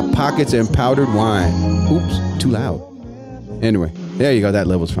 hot pockets and powdered wine." Oops, too loud. Anyway, there you go. That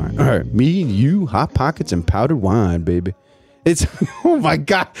level's fine. All right, me and you, hot pockets and powdered wine, baby. It's, oh my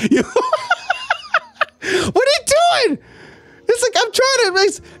God. What are you doing? It's like I'm trying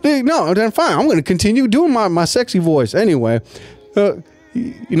to, no, then fine. I'm going to continue doing my sexy voice. Anyway, you're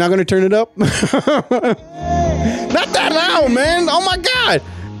not going to turn it up? Not that loud, man. Oh my God.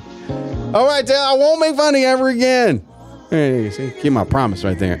 All right, Taylor, I won't make fun of you ever again. Hey, see, keep my promise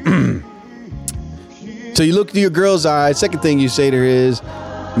right there. So you look into your girl's eyes. Second thing you say to her is,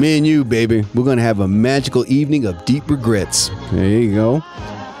 "Me and you, baby, we're going to have a magical evening of deep regrets." There you go.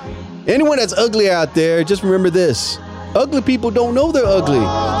 Anyone that's ugly out there, just remember this. Ugly people don't know they're ugly.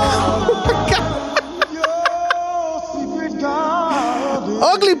 Oh my God.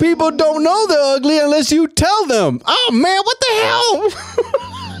 Ugly people don't know they're ugly unless you tell them. Oh, man, what the hell?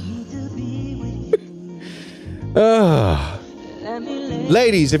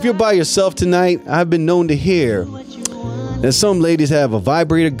 Ladies, if you're by yourself tonight, I've been known to hear that some ladies have a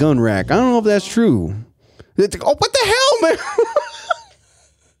vibrator gun rack. I don't know if that's true. Oh, what the hell, man?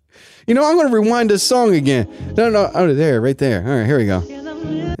 I'm going to rewind this song again. No. Oh, there, right there. All right, here we go.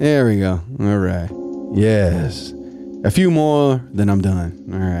 There we go. All right. Yes. A few more, then I'm done.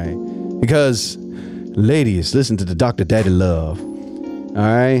 All right. Because, ladies, listen to the Dr. Daddy Love. All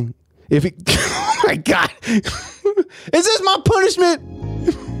right? If it... Oh, my God. Is this my punishment?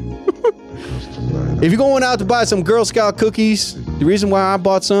 If you're going out to buy some Girl Scout cookies, The reason why I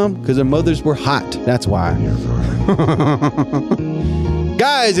bought some, because their mothers were hot. That's why.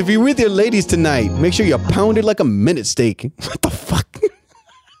 Guys, if you're with your ladies tonight, make sure you pound it like a minute steak. What the fuck?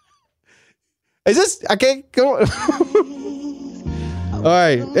 Is this? I can't go. All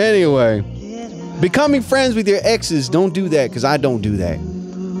right. Anyway, becoming friends with your exes. Don't do that, because I don't do that.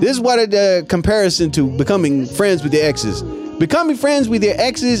 This is what a comparison to becoming friends with your exes. Becoming friends with your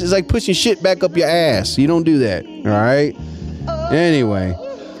exes is like pushing shit back up your ass. You don't do that. All right. Anyway,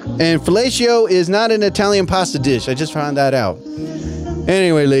 and fellatio is not an Italian pasta dish. I just found that out.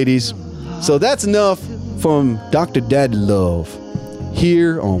 Anyway, ladies, so that's enough from Dr. Dad Love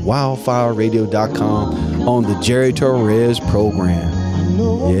here on wildfireradio.com on the Jerry Torres program.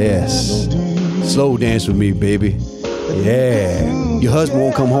 Yes. Slow dance with me, baby. Yeah. Your husband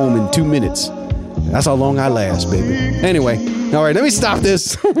won't come home in 2 minutes. That's how long I last, baby. Anyway, all right, let me stop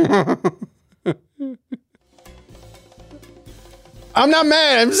this. I'm not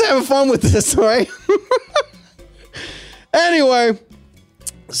mad. I'm just having fun with this, all right? Anyway,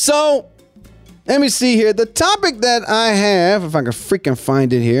 so let me see here. The topic that I have, if I can freaking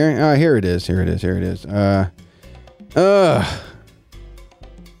find it here. Here it is. Let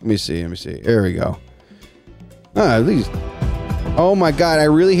me see. There we go. These. Oh my God, I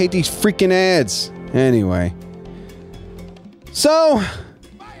really hate these freaking ads. Anyway. So.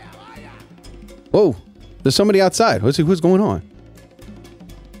 Whoa. There's somebody outside. Who's going on?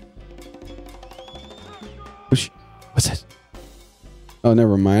 What's that? Oh,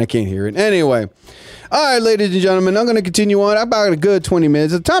 never mind. I can't hear it. Anyway. All right, ladies and gentlemen, I'm going to continue on about a good 20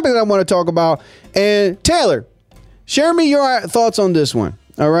 minutes. The topic that I want to talk about. And Taylor, share me your thoughts on this one.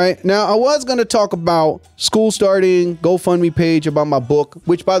 All right. Now, I was going to talk about school starting, GoFundMe page about my book,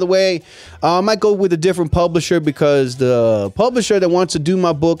 which, by the way, I might go with a different publisher because the publisher that wants to do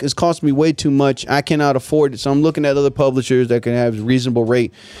my book is costing me way too much. I cannot afford it. So I'm looking at other publishers that can have a reasonable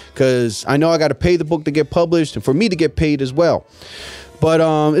rate because I know I got to pay the book to get published and for me to get paid as well. But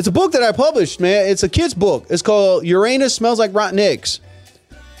it's a book that I published, man. It's a kid's book. It's called Uranus Smells Like Rotten Eggs.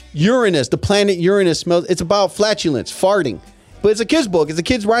 Uranus, the planet Uranus smells. It's about flatulence, farting. But it's a kid's book. It's a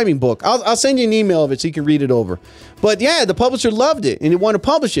kid's rhyming book. I'll send you an email of it so you can read it over. But yeah, the publisher loved it and he wanted to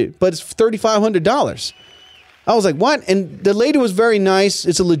publish it, but it's $3,500. I was like, what? And the lady was very nice.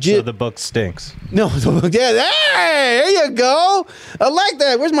 It's a legit. So the book stinks. No, yeah. Hey, there you go. I like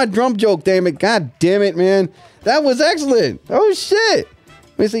that. Where's my drum joke? Damn it! God damn it, man. That was excellent. Oh shit.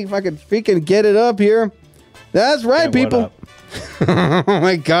 Let me see if I can freaking get it up here. That's right, Yeah, people. Oh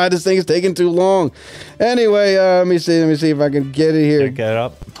my God, this thing is taking too long. Anyway, let me see if I can get it here. Get it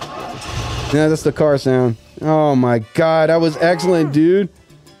up. Yeah, that's the car sound. Oh my God, that was excellent, dude.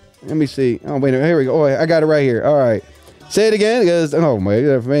 Let me see. Oh wait, here we go. Oh, I got it right here. All right, say it again because oh my,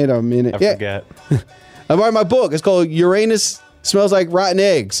 wait a minute. I forget. I'm writing my book. It's called Uranus Smells Like Rotten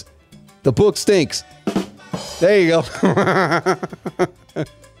Eggs. The book stinks. There you go.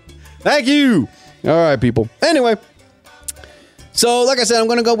 Thank you. All right, people. Anyway. So, like I said, I'm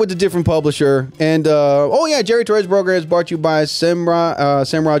going to go with a different publisher. And, oh, yeah, Jerry Torres program is brought to you by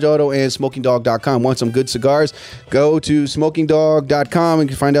Samraj Auto and SmokingDog.com. Want some good cigars? Go to SmokingDog.com and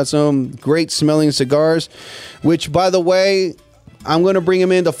you can find out some great smelling cigars, which, by the way, I'm going to bring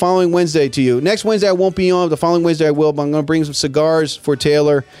them in the following Wednesday to you. Next Wednesday, I won't be on. The following Wednesday, I will. But I'm going to bring some cigars for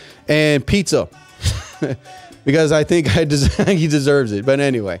Taylor and pizza because I think he deserves it. But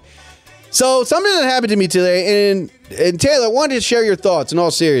anyway. So something that happened to me today, and Taylor, I wanted to share your thoughts in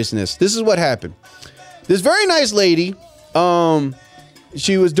all seriousness. This is what happened. This very nice lady,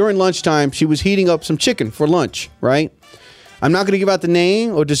 she was during lunchtime, she was heating up some chicken for lunch, right? I'm not going to give out the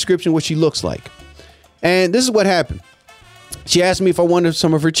name or description of what she looks like. And this is what happened. She asked me if I wanted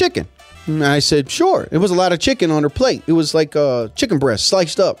some of her chicken. And I said, sure. It was a lot of chicken on her plate. It was like chicken breast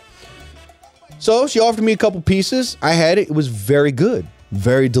sliced up. So she offered me a couple pieces. I had it. It was very good,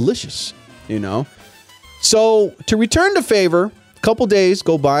 very delicious. You know, so to return the favor, a couple days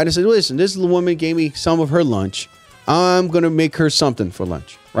go by and I said, listen, this little woman gave me some of her lunch. I'm going to make her something for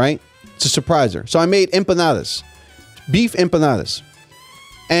lunch, right? To surprise her. So I made empanadas, beef empanadas.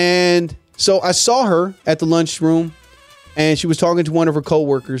 And so I saw her at the lunchroom and she was talking to one of her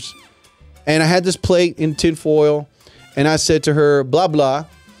coworkers. And I had this plate in tin foil and I said to her, blah, blah.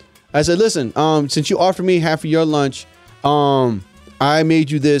 I said, listen, since you offered me half of your lunch, I made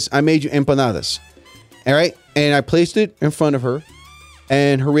you this. I made you empanadas. All right. And I placed it in front of her.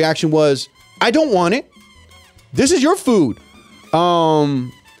 And her reaction was, I don't want it. This is your food. I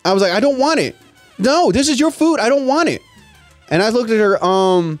was like, I don't want it. No, this is your food. I don't want it. And I looked at her.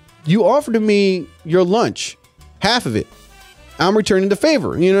 You offered me your lunch, half of it. I'm returning the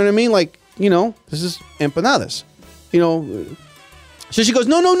favor. You know what I mean? Like, you know, this is empanadas. You know, So she goes,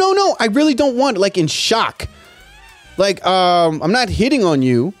 no, I really don't want it. Like in shock. Like, I'm not hitting on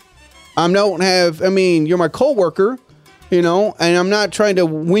you. You're my coworker, and I'm not trying to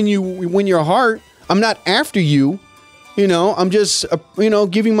win your heart. I'm not after you, I'm just,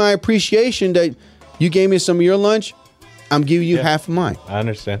 giving my appreciation that you gave me some of your lunch. I'm giving you half of mine. I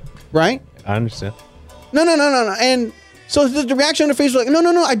understand. Right? I understand. No. And so the reaction on her face was like,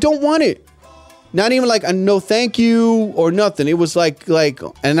 no, I don't want it. Not even like a no thank you or nothing. It was like,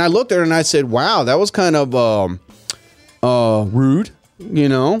 and I looked at her and I said, wow, that was kind of rude,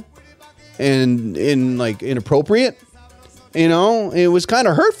 and like inappropriate. It was kind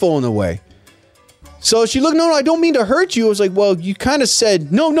of hurtful in a way. So she looked, no, I don't mean to hurt you. I was like, well, you kind of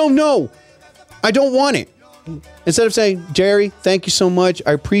said, no, I don't want it. Instead of saying, Jerry, thank you so much.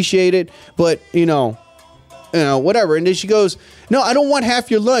 I appreciate it. But, whatever. And then she goes, no, I don't want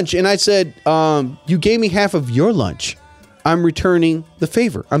half your lunch. And I said, you gave me half of your lunch. I'm returning the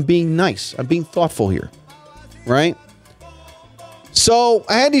favor. I'm being nice. I'm being thoughtful here. Right? So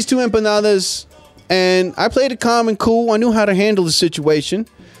I had these two empanadas and I played it calm and cool. I knew how to handle the situation.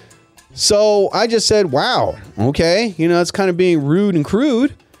 So I just said, wow, okay. It's kind of being rude and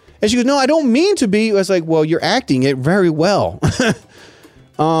crude. And she goes, no, I don't mean to be. I was like, well, you're acting it very well.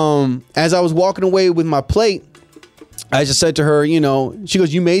 As I was walking away with my plate, I just said to her, she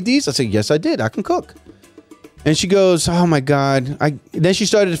goes, you made these? I said, yes, I did. I can cook. And she goes, oh my God. Then she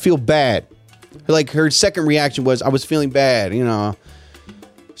started to feel bad. Like her second reaction was, I was feeling bad,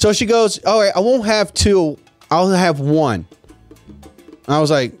 So she goes, all right, I won't have two. I'll have one. And I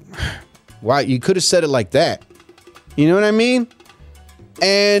was like, wow, you could have said it like that. You know what I mean?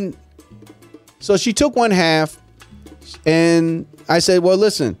 And so she took one half and I said, well,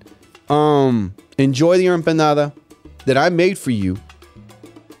 listen, enjoy your empanada that I made for you,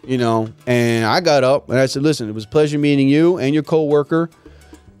 and I got up and I said, listen, it was a pleasure meeting you and your coworker.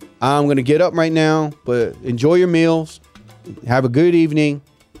 I'm going to get up right now, but enjoy your meals. Have a good evening.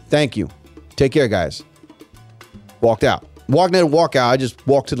 Thank you. Take care, guys. Walked out. Didn't walk out. I just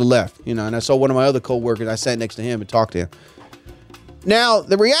walked to the left, and I saw one of my other coworkers. I sat next to him and talked to him. Now,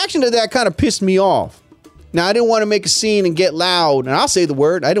 the reaction to that kind of pissed me off. Now, I didn't want to make a scene and get loud, and I'll say the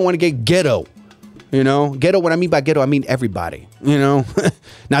word. I didn't want to get ghetto. Ghetto, what I mean by ghetto, I mean everybody,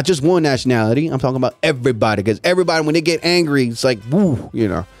 not just one nationality. I'm talking about everybody, because everybody, when they get angry, it's like, woo,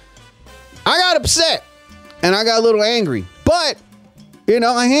 I got upset and I got a little angry, but,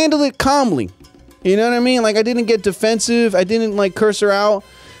 I handled it calmly. You know what I mean? Like, I didn't get defensive. I didn't curse her out.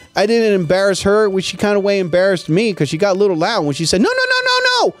 I didn't embarrass her, which she kind of way embarrassed me because she got a little loud when she said, no,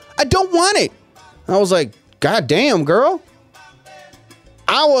 I don't want it. I was like, God damn, girl.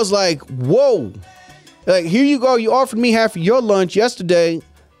 I was like, whoa. Like, here you go. You offered me half of your lunch yesterday.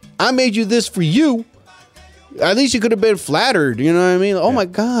 I made you this for you. At least you could have been flattered. You know what I mean? Oh my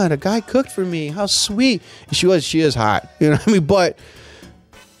God, a guy cooked for me. How sweet. She is hot. You know what I mean? But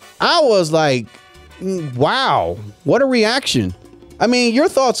I was like, wow, what a reaction. I mean, your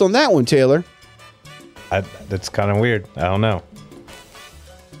thoughts on that one, Taylor? That's kind of weird. I don't know.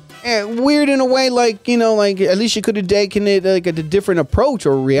 Yeah, weird in a way, like, at least you could have taken it like a different approach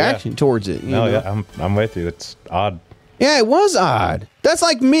or reaction towards it. Yeah, I'm with you. It's odd. Yeah, it was odd. That's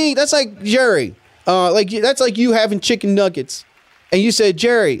like me. That's like Jerry. That's like you having chicken nuggets, and you said,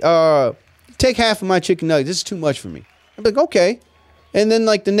 Jerry, take half of my chicken nuggets. This is too much for me. I'm like, okay. And then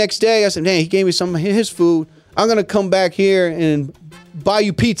like the next day, I said, hey, he gave me some of his food. I'm gonna come back here and buy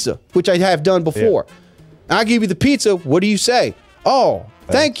you pizza, which I have done before. Yeah. I give you the pizza. What do you say? Oh,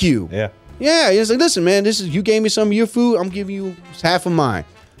 thank you. Yeah. Yeah. It's like, listen, man, you gave me some of your food. I'm giving you half of mine.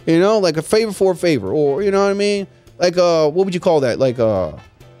 Like a favor for a favor, or you know what I mean? Like what would you call that? Like a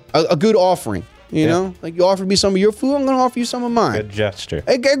good offering. You know, like you offered me some of your food, I'm gonna offer you some of mine. Good gesture.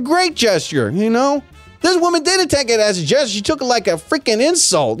 A great gesture. This woman didn't take it as a gesture. She took it like a freaking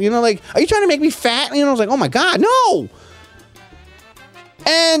insult. Like, are you trying to make me fat? I was like, oh my God, no.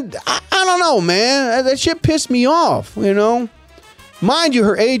 And I don't know, man. That shit pissed me off, Mind you,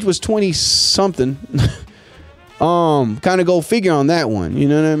 her age was 20-something. Kind of go figure on that one. You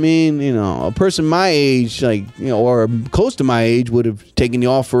know what I mean? A person my age, or close to my age, would have taken the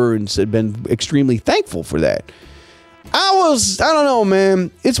offer and been extremely thankful for that. I don't know,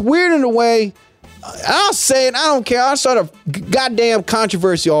 man. It's weird in a way. I'll say it. I don't care. I'll start a goddamn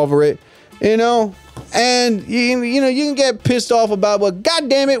controversy over it, and you can get pissed off about, but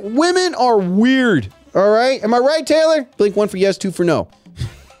goddamn it, women are weird. All right. Am I right, Taylor? Blink 1 for yes, 2 for no.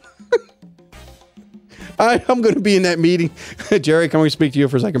 I'm going to be in that meeting. Jerry, can we speak to you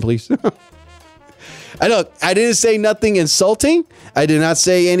for a second, please? I didn't say nothing insulting. I did not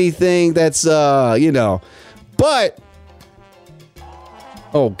say anything that's, but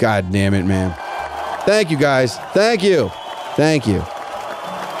Oh, God damn it, man. Thank you, guys. Thank you. Thank you.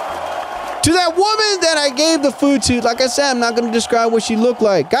 To that woman that I gave the food to, like I said, I'm not going to describe what she looked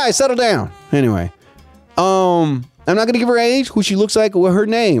like. Guys, settle down. Anyway, I'm not going to give her age, who she looks like, or her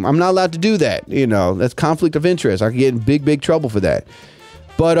name. I'm not allowed to do that. You know, that's conflict of interest. I could get in big, big trouble for that.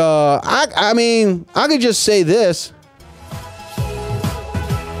 But, I mean, I could just say this.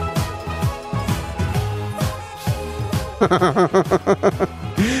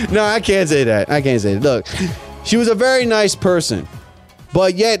 No, I can't say that. I can't say that. Look, she was a very nice person.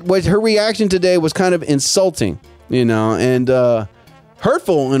 But yet, what her reaction today was kind of insulting, you know, and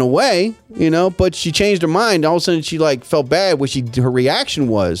hurtful in a way, you know, but she changed her mind. All of a sudden, she like felt bad. What her reaction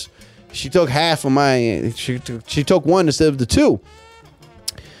was, she took half of she took one instead of the two.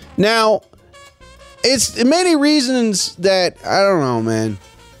 Now, it's many reasons that, I don't know, man.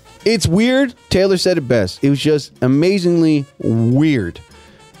 It's weird. Taylor said it best. It was just amazingly weird.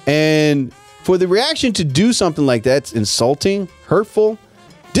 And for the reaction to do something like that, it's insulting, hurtful,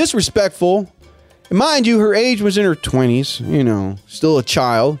 disrespectful. And mind you, her age was in her 20s, you know, still a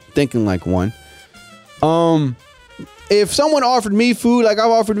child, thinking like one. If someone offered me food, like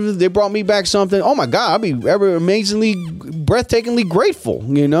I've offered, they brought me back something, oh my God, I'd be ever amazingly, breathtakingly grateful,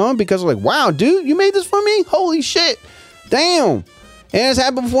 you know, because I'm like, wow, dude, you made this for me? Holy shit. Damn. And it's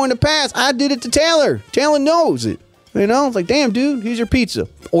happened before in the past. I did it to Taylor. Taylor knows it. You know, it's like, damn, dude, here's your pizza.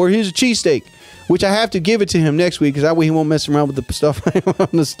 Or here's a cheesesteak, which I have to give it to him next week because that way he won't mess around with the stuff on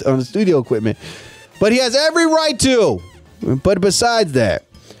the studio equipment. But he has every right to. But besides that,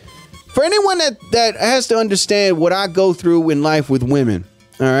 for anyone that has to understand what I go through in life with women,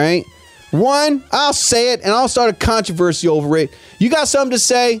 all right? One, I'll say it and I'll start a controversy over it. You got something to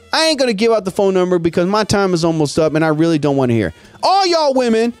say? I ain't going to give out the phone number because my time is almost up and I really don't want to hear. All y'all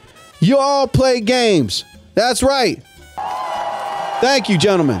women, you all play games. That's right. Thank you,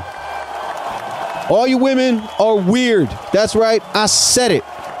 gentlemen. All you women are weird. That's right. I said it.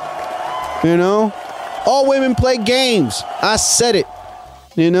 You know? All women play games. I said it.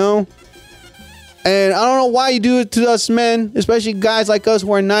 You know? And I don't know why you do it to us men, especially guys like us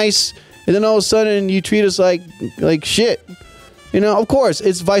who are nice, and then all of a sudden you treat us like shit. You know, of course,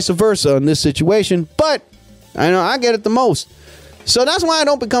 it's vice versa in this situation, but I know I get it the most. So that's why I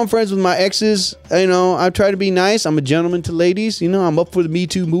don't become friends with my exes. You know, I try to be nice. I'm a gentleman to ladies. You know, I'm up for the Me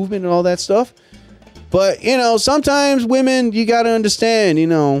Too movement and all that stuff. But, you know, sometimes women, you got to understand, you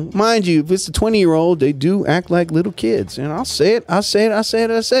know, mind you, if it's a 20-year-old, they do act like little kids. And I'll say it.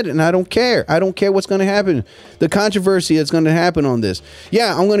 And I don't care. I don't care what's going to happen. The controversy that's going to happen on this.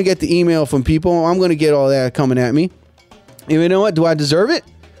 Yeah, I'm going to get the email from people. I'm going to get all that coming at me. And you know what? Do I deserve it?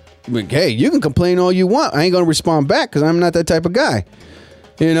 Like, hey, you can complain all you want. I ain't going to respond back because I'm not that type of guy.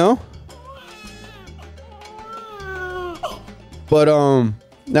 You know? But,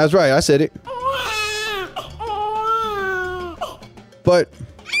 that's right. I said it. But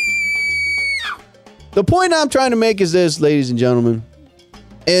the point I'm trying to make is this, ladies and gentlemen,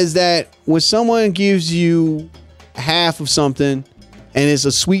 is that when someone gives you half of something and it's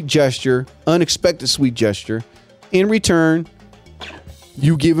a sweet gesture, unexpected sweet gesture, in return,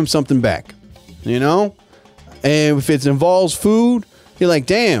 you give them something back, you know? And if it involves food, you're like,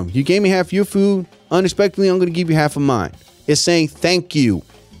 damn, you gave me half of your food. Unexpectedly, I'm going to give you half of mine. It's saying thank you.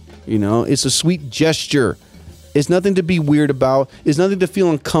 You know, it's a sweet gesture. It's nothing to be weird about. It's nothing to feel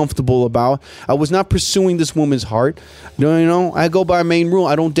uncomfortable about. I was not pursuing this woman's heart. You know, I go by a main rule.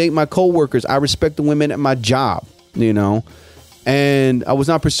 I don't date my coworkers. I respect the women at my job, you know. And I was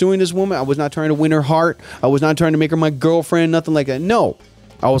not pursuing this woman. I was not trying to win her heart. I was not trying to make her my girlfriend, nothing like that. No.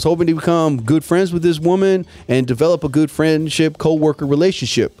 I was hoping to become good friends with this woman and develop a good friendship, co-worker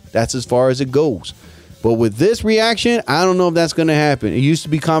relationship. That's as far as it goes. But with this reaction, I don't know if that's going to happen. It used to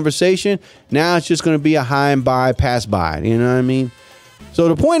be conversation. Now it's just going to be a hi and bye, pass by. You know what I mean? So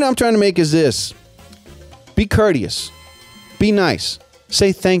the point I'm trying to make is this. Be courteous. Be nice.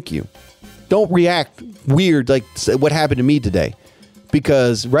 Say thank you. Don't react weird like what happened to me today.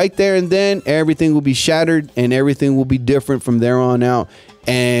 Because right there and then, everything will be shattered and everything will be different from there on out.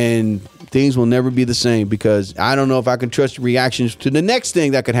 And things will never be the same because I don't know if I can trust reactions to the next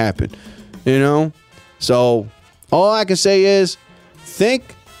thing that could happen. You know? So all I can say is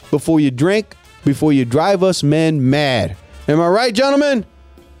think before you drink, before you drive us men mad. Am I right, gentlemen?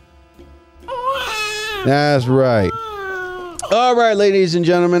 That's right. All right, ladies and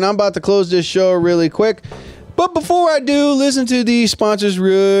gentlemen, I'm about to close this show really quick. But before I do, listen to these sponsors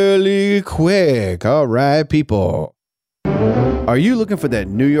really quick. All right, people. Are you looking for that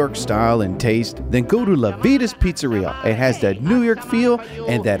New York style and taste? Then go to La Vita's Pizzeria. It has that New York feel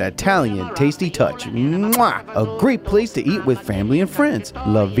and that Italian tasty touch. Mwah! A great place to eat with family and friends.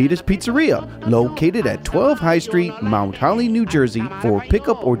 La Vita's Pizzeria, located at 12 High Street, Mount Holly, New Jersey. For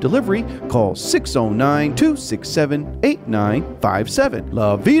pickup or delivery, call 609-267-8957.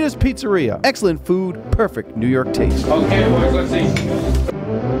 La Vita's Pizzeria. Excellent food, perfect New York taste. Okay, boys, let's see.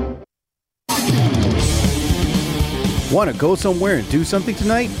 Want to go somewhere and do something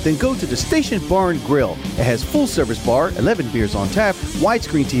tonight? Then go to the Station Bar and Grill. It has full-service bar, 11 beers on tap,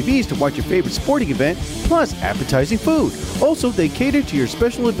 widescreen TVs to watch your favorite sporting event, plus appetizing food. Also, they cater to your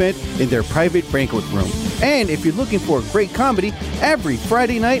special event in their private banquet room. And if you're looking for a great comedy, every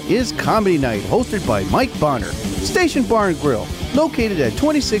Friday night is Comedy Night, hosted by Mike Bonner. Station Bar and Grill, located at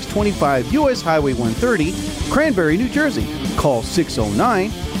 2625 U.S. Highway 130, Cranberry, New Jersey. Call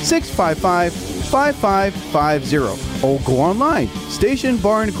 609-655-5550 or go online,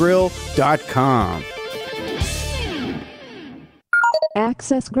 stationbarandgrill.com.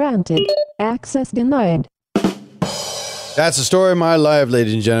 Access granted. Access denied. That's the story of my life,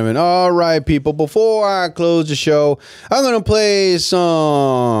 ladies and gentlemen. All right, people, before I close the show, I'm going to play some,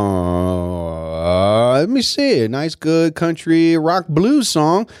 let me see, a nice, good country rock blues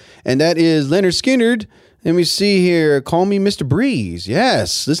song, and that is Leonard Skinner. Let me see here. Call Me Mr. Breeze.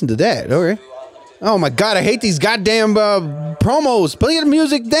 Yes, listen to that. All right. Oh, my God, I hate these goddamn promos. Play the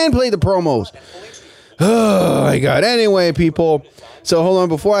music, then play the promos. Oh, my God. Anyway, people, so hold on.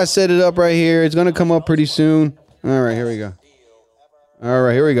 Before I set it up right here, it's going to come up pretty soon. All right, here we go. All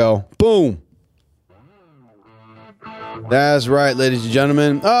right, here we go. Boom. That's right, ladies and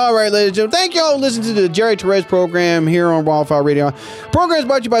gentlemen. All right, ladies and gentlemen. Thank you all for listening to the Jerry Torres program here on Wildfire Radio. Program is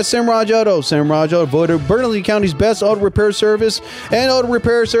brought to you by Semraj Auto. Semraj Auto, voted Bernalillo County's best auto repair service and auto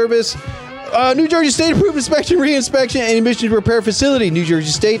repair service. New Jersey State approved inspection, re-inspection, and emissions repair facility. New Jersey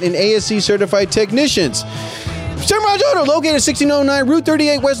State and ASC certified technicians. Semraj Auto, located at 1609 Route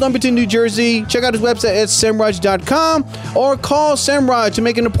 38, West Lumberton, New Jersey. Check out his website at semraj.com or call Semraj to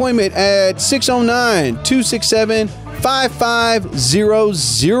make an appointment at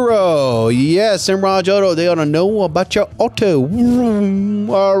 609-267-5500. Yes, Semraj Auto, they ought to know about your auto.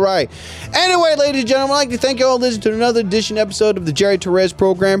 All right. Anyway, ladies and gentlemen, I'd like to thank you all for listening to another edition episode of the Jerry Torres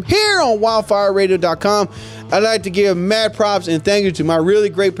program here on wildfireradio.com. I'd like to give mad props and thank you to my really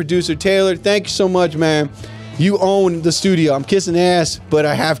great producer, Taylor. Thank you so much, man. You own the studio. I'm kissing ass, but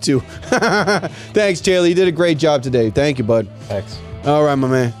I have to. Thanks, Taylor. You did a great job today. Thank you, bud. Thanks. All right, my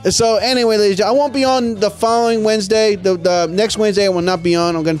man. So anyway, ladies and gentlemen, I won't be on the following Wednesday. The next Wednesday I will not be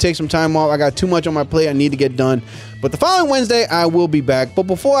on. I'm going to take some time off. I got too much on my plate I need to get done. But the following Wednesday, I will be back. But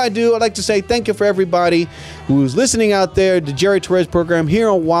before I do, I'd like to say thank you for everybody who's listening out there, the Jerry Torres program here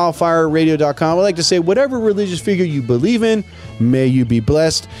on wildfireradio.com. I'd like to say whatever religious figure you believe in, may you be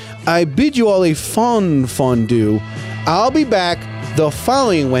blessed. I bid you all a fondue. I'll be back the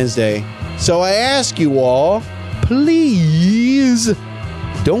following Wednesday. So I ask you all, please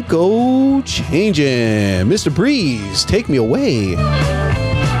don't go changing. Mr. Breeze, take me away.